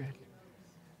Spirit.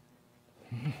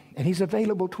 And he's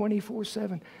available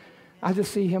 24/7. I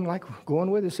just see him like going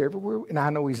with us everywhere. And I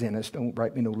know he's in us. Don't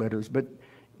write me no letters. But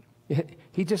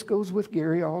he just goes with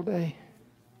Gary all day.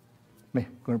 Man,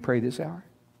 going to pray this hour?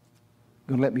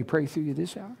 Going to let me pray through you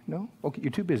this hour? No? Okay,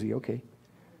 you're too busy. Okay.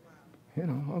 You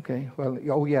know, okay. Well,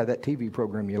 oh yeah, that TV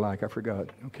program you like. I forgot.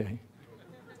 Okay.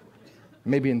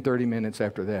 Maybe in 30 minutes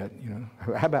after that, you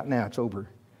know. How about now? It's over.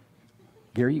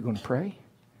 Gary, you going to pray?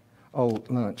 Oh,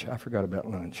 lunch. I forgot about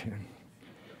lunch.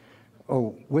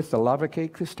 Oh, with the lava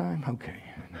cake this time? Okay.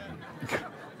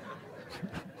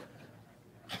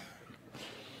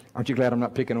 Aren't you glad I'm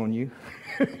not picking on you?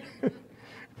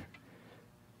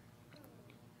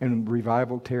 And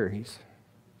revival tarries.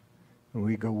 And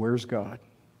we go, where's God?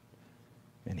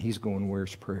 And he's going,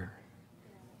 where's prayer?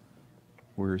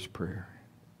 Where's prayer?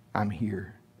 I'm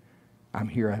here. I'm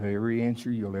here. I have every answer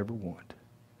you'll ever want.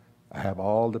 I have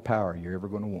all the power you're ever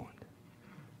going to want.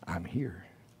 I'm here.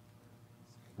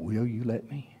 Will you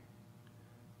let me?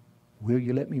 Will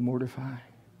you let me mortify?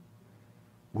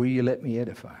 Will you let me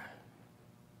edify?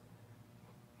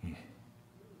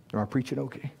 Am I preaching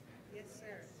okay? Yes, sir.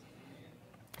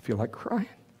 I feel like crying.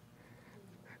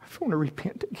 I want to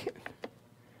repent again.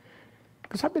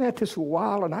 Because I've been at this a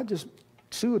while, and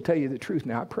Sue will tell you the truth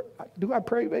now. Do I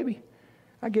pray, baby?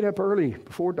 I get up early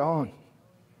before dawn.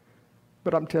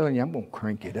 But I'm telling you, I'm going to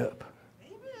crank it up.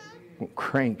 Amen. I'm going to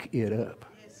crank it up.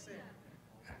 Yes, sir.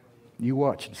 You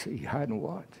watch and see. Hide and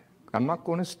watch. I'm not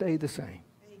going to stay the same.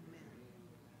 Amen.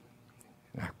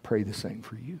 And I pray the same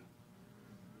for you.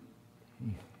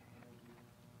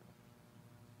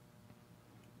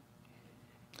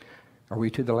 Are we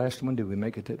to the last one? Did we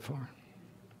make it that far?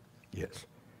 Yes.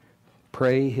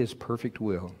 Pray his perfect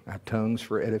will, our tongues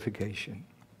for edification.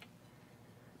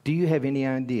 Do you have any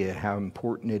idea how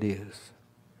important it is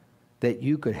that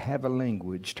you could have a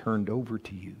language turned over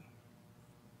to you?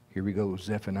 Here we go,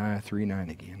 Zephaniah 3:9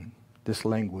 again. This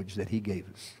language that he gave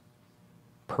us.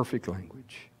 Perfect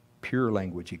language. Pure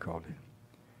language, he called it.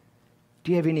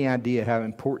 Do you have any idea how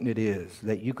important it is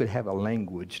that you could have a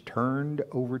language turned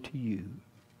over to you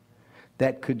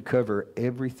that could cover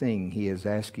everything he is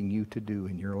asking you to do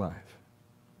in your life?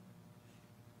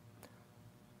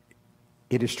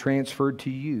 It is transferred to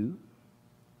you,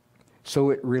 so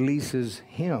it releases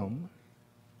him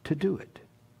to do it.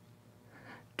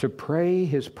 To pray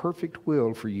his perfect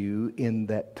will for you in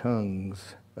that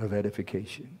tongues of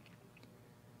edification.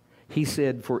 He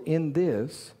said, for in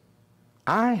this,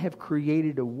 I have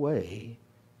created a way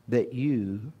that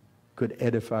you could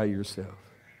edify yourself.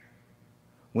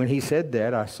 When he said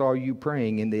that, I saw you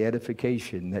praying in the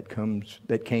edification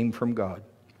that came from God.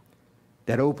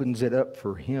 That opens it up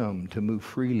for him to move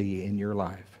freely in your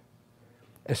life,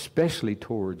 especially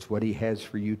towards what he has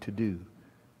for you to do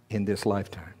in this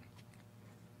lifetime.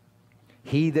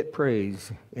 He that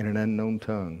prays in an unknown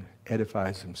tongue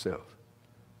edifies himself.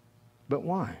 But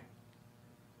why?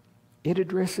 It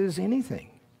addresses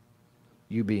anything.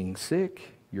 You being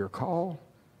sick, your call,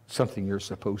 something you're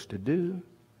supposed to do.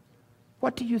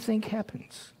 What do you think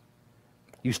happens?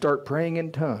 You start praying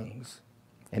in tongues,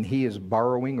 and he is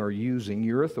borrowing or using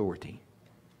your authority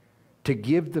to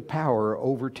give the power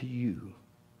over to you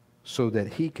so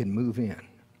that he can move in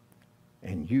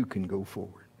and you can go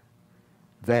forward.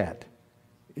 That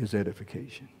is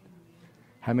edification.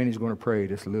 How many is going to pray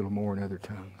just a little more in other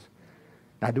tongues?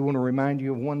 I do want to remind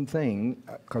you of one thing,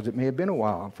 because it may have been a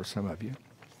while for some of you.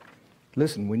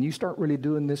 Listen, when you start really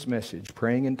doing this message,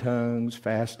 praying in tongues,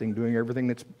 fasting, doing everything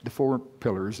that's the 4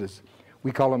 pillars,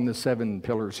 we call them the 7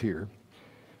 pillars here.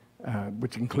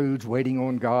 which includes waiting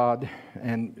on God.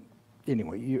 And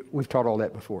anyway, we've taught all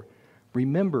that before.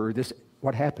 Remember this,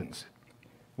 what happens.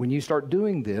 When you start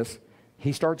doing this,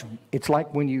 it's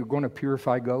like when you're going to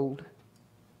purify gold.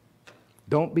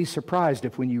 Don't be surprised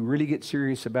if when you really get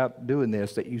serious about doing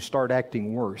this, that you start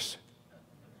acting worse.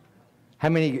 How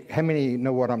many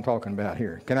know what I'm talking about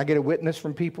here? Can I get a witness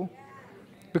from people?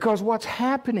 Because what's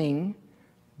happening,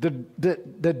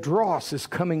 the dross is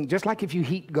coming, just like if you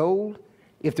heat gold,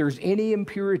 if there's any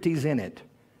impurities in it,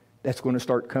 that's going to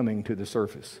start coming to the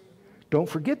surface. Don't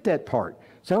forget that part.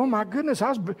 Say, oh my goodness,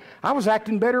 I was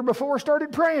acting better before I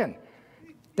started praying.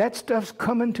 That stuff's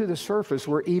coming to the surface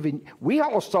where even, we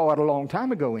all saw it a long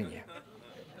time ago in you.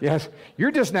 Yes, you're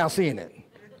just now seeing it.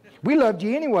 We loved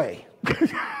you anyway.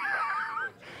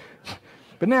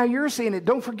 But now you're seeing it.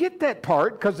 Don't forget that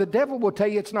part, because the devil will tell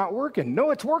you it's not working.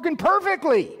 No, it's working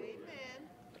perfectly.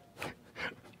 Amen.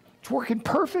 It's working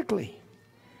perfectly.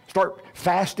 Start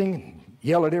fasting and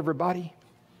yell at everybody.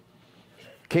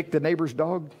 Kick the neighbor's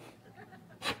dog.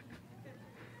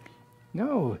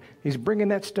 No, he's bringing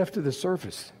that stuff to the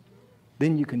surface.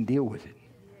 Then you can deal with it.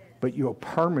 But you'll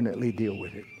permanently deal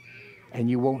with it. And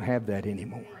you won't have that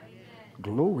anymore.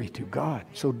 Glory to God.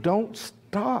 So don't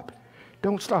stop.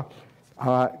 Don't stop.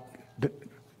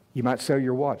 You might sell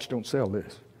your watch. Don't sell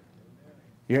this.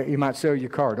 You might sell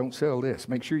your car. Don't sell this.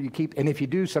 Make sure you keep. And if you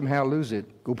do somehow lose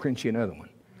it, go print you another one.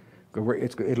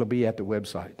 It'll be at the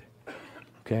website.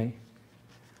 Okay?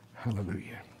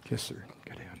 Hallelujah. Yes, sir.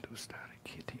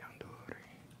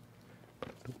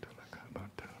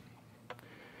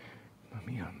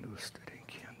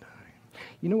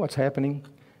 You know what's happening?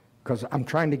 Because I'm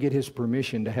trying to get his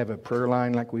permission to have a prayer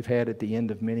line like we've had at the end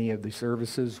of many of the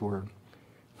services, where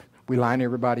we line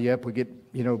everybody up. We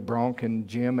get, Bronk and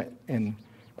Jim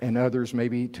and others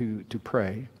maybe to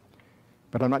pray.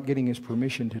 But I'm not getting his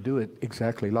permission to do it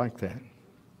exactly like that.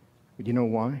 But you know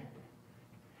why?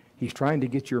 He's trying to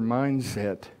get your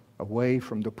mindset away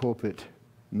from the pulpit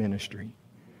ministry.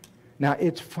 Now,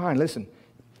 it's fine. Listen,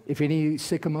 if any is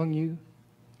sick among you,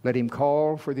 let him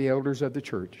call for the elders of the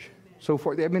church. So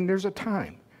forth. I mean, there's a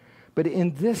time. But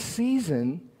in this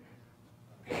season,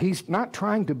 he's not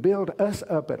trying to build us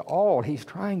up at all. He's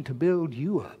trying to build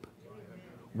you up.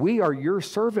 We are your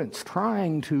servants,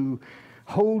 trying to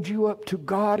hold you up to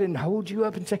God and hold you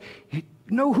up and say, you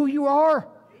know who you are.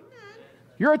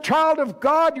 You're a child of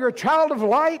God. You're a child of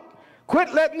light.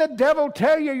 Quit letting the devil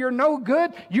tell you you're no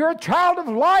good. You're a child of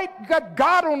light. You got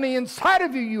God on the inside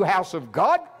of you, you house of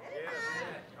God.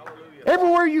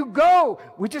 Everywhere you go,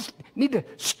 we just need to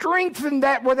strengthen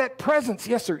that with that presence.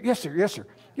 Yes, sir. Yes, sir. Yes, sir.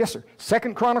 Yes, sir.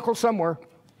 2 Chronicles somewhere.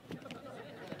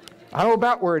 I know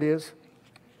about where it is.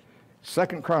 2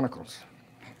 Chronicles.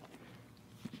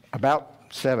 About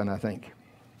 7, I think.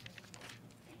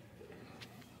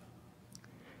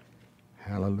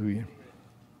 Hallelujah.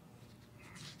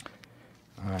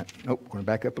 All right. Nope. We're going to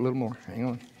back up a little more.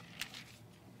 Hang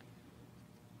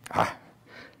on.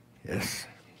 Yes.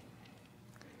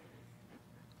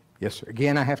 Yes, sir.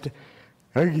 Again, I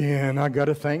got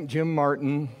to thank Jim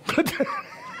Martin.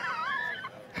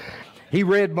 He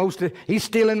read he's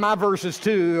stealing my verses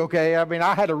too, okay? I mean,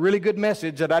 I had a really good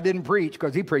message that I didn't preach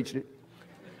because he preached it.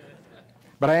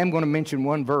 But I am going to mention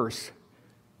one verse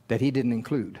that he didn't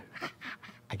include.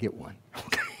 I get one.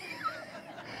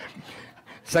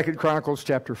 2 Chronicles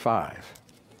chapter 5,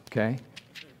 okay?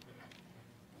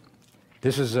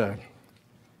 This is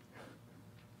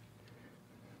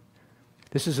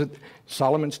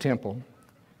Solomon's temple.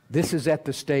 This is at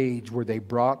the stage where they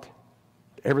brought,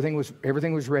 everything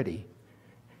was ready,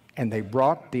 and they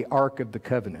brought the Ark of the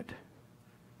Covenant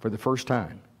for the first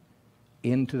time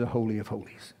into the Holy of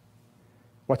Holies.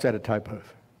 What's that a type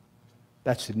of?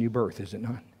 That's the new birth, is it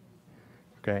not?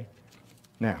 Okay.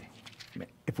 Now,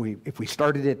 if we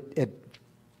started at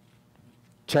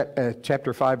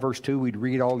chapter 5, verse 2, we'd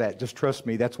read all that. Just trust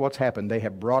me, that's what's happened. They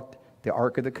have brought the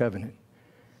Ark of the Covenant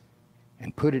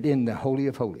and put it in the Holy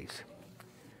of Holies.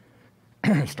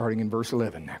 Starting in verse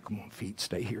 11. Now, come on, feet,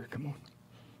 stay here, come on.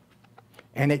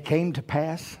 And it came to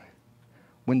pass,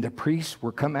 when the priests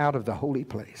were come out of the holy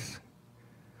place,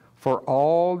 for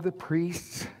all the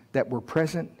priests that were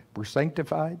present were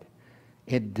sanctified,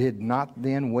 it did not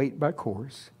then wait by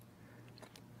course.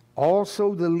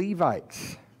 Also the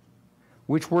Levites,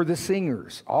 which were the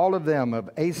singers, all of them of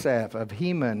Asaph, of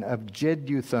Heman, of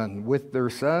Jeduthun, with their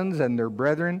sons and their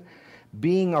brethren,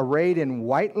 being arrayed in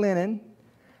white linen,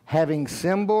 having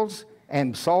cymbals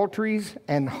and psalteries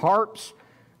and harps,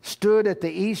 stood at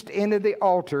the east end of the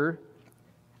altar,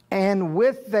 and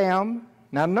with them,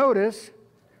 now notice,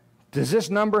 does this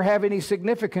number have any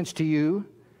significance to you?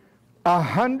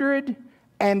 120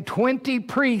 120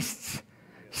 priests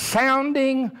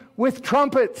sounding with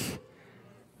trumpets.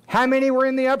 How many were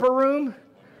in the upper room?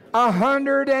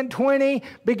 120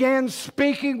 began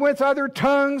speaking with other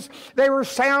tongues. They were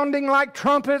sounding like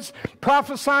trumpets,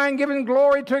 prophesying, giving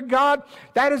glory to God.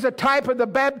 That is a type of the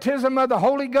baptism of the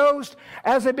Holy Ghost.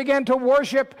 As they began to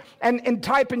worship and in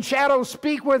type and shadow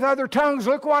speak with other tongues,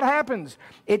 look what happens.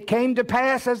 It came to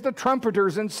pass as the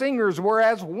trumpeters and singers were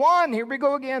as one, here we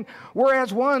go again, were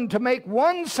as one to make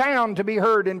one sound to be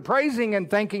heard in praising and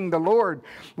thanking the Lord.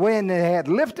 When they had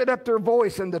lifted up their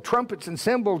voice and the trumpets and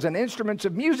cymbals and instruments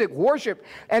of music, worship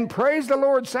and praise the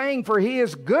Lord, saying, for he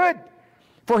is good,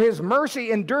 for his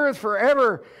mercy endureth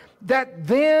forever. That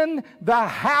then the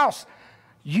house,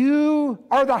 you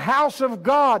are the house of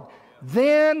God.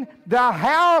 Then the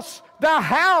house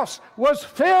was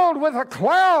filled with a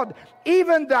cloud,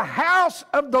 even the house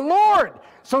of the Lord,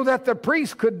 so that the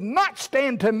priest could not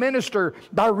stand to minister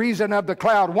by reason of the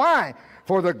cloud. Why?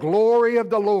 For the glory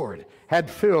of the Lord had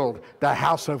filled the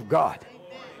house of God.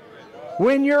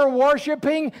 When you're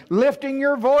worshiping, lifting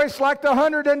your voice like the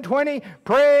 120,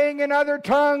 praying in other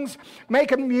tongues,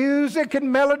 making music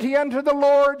and melody unto the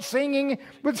Lord, singing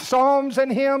with psalms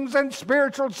and hymns and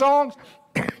spiritual songs,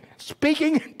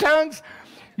 speaking in tongues,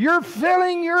 you're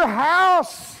filling your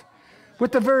house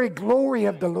with the very glory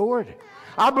of the Lord.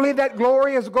 I believe that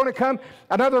glory is going to come.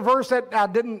 Another verse that I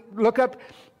didn't look up,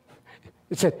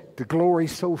 it said, the glory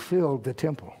so filled the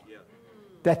temple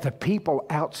that the people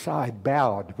outside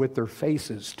bowed with their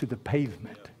faces to the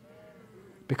pavement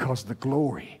because the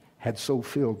glory had so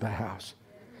filled the house.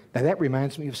 Now that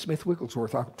reminds me of Smith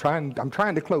Wigglesworth. I'm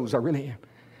trying to close, I really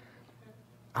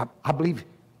am. I believe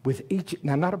with each,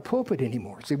 now not a pulpit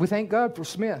anymore. See, we thank God for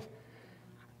Smith.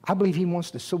 I believe he wants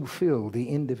to so fill the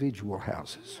individual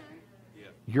houses.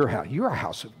 Your house, you're a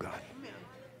house of God.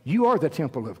 You are the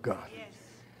temple of God.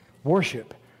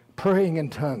 Worship. Praying in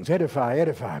tongues, edify,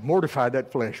 edify, mortify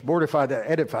that flesh, mortify that,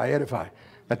 edify, edify,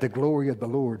 that the glory of the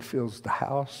Lord fills the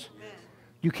house.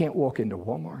 You can't walk into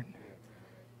Walmart.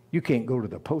 You can't go to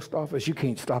the post office. You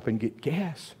can't stop and get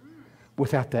gas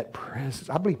without that presence.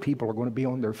 I believe people are going to be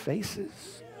on their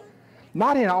faces.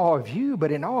 Not in awe of you,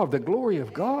 but in awe of the glory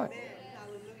of God.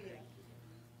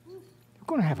 You're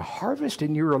going to have a harvest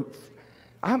in your...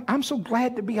 I'm so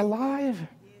glad to be alive.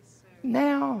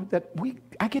 Now that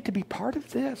I get to be part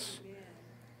of this.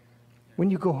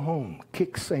 When you go home,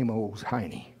 kick same old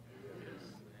Heine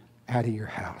out of your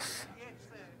house.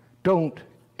 Don't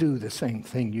do the same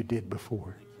thing you did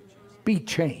before. Be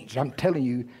changed. I'm telling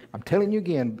you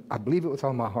again, I believe it with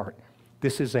all my heart.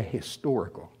 This is a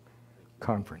historical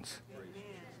conference.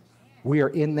 We are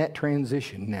in that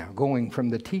transition now, going from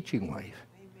the teaching wave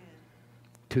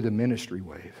to the ministry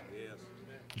wave.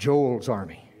 Joel's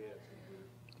army,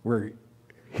 where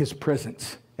his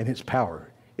presence and his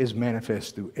power is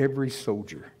manifest through every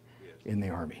soldier in the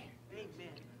army.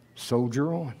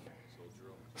 Soldier on.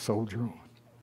 Soldier on.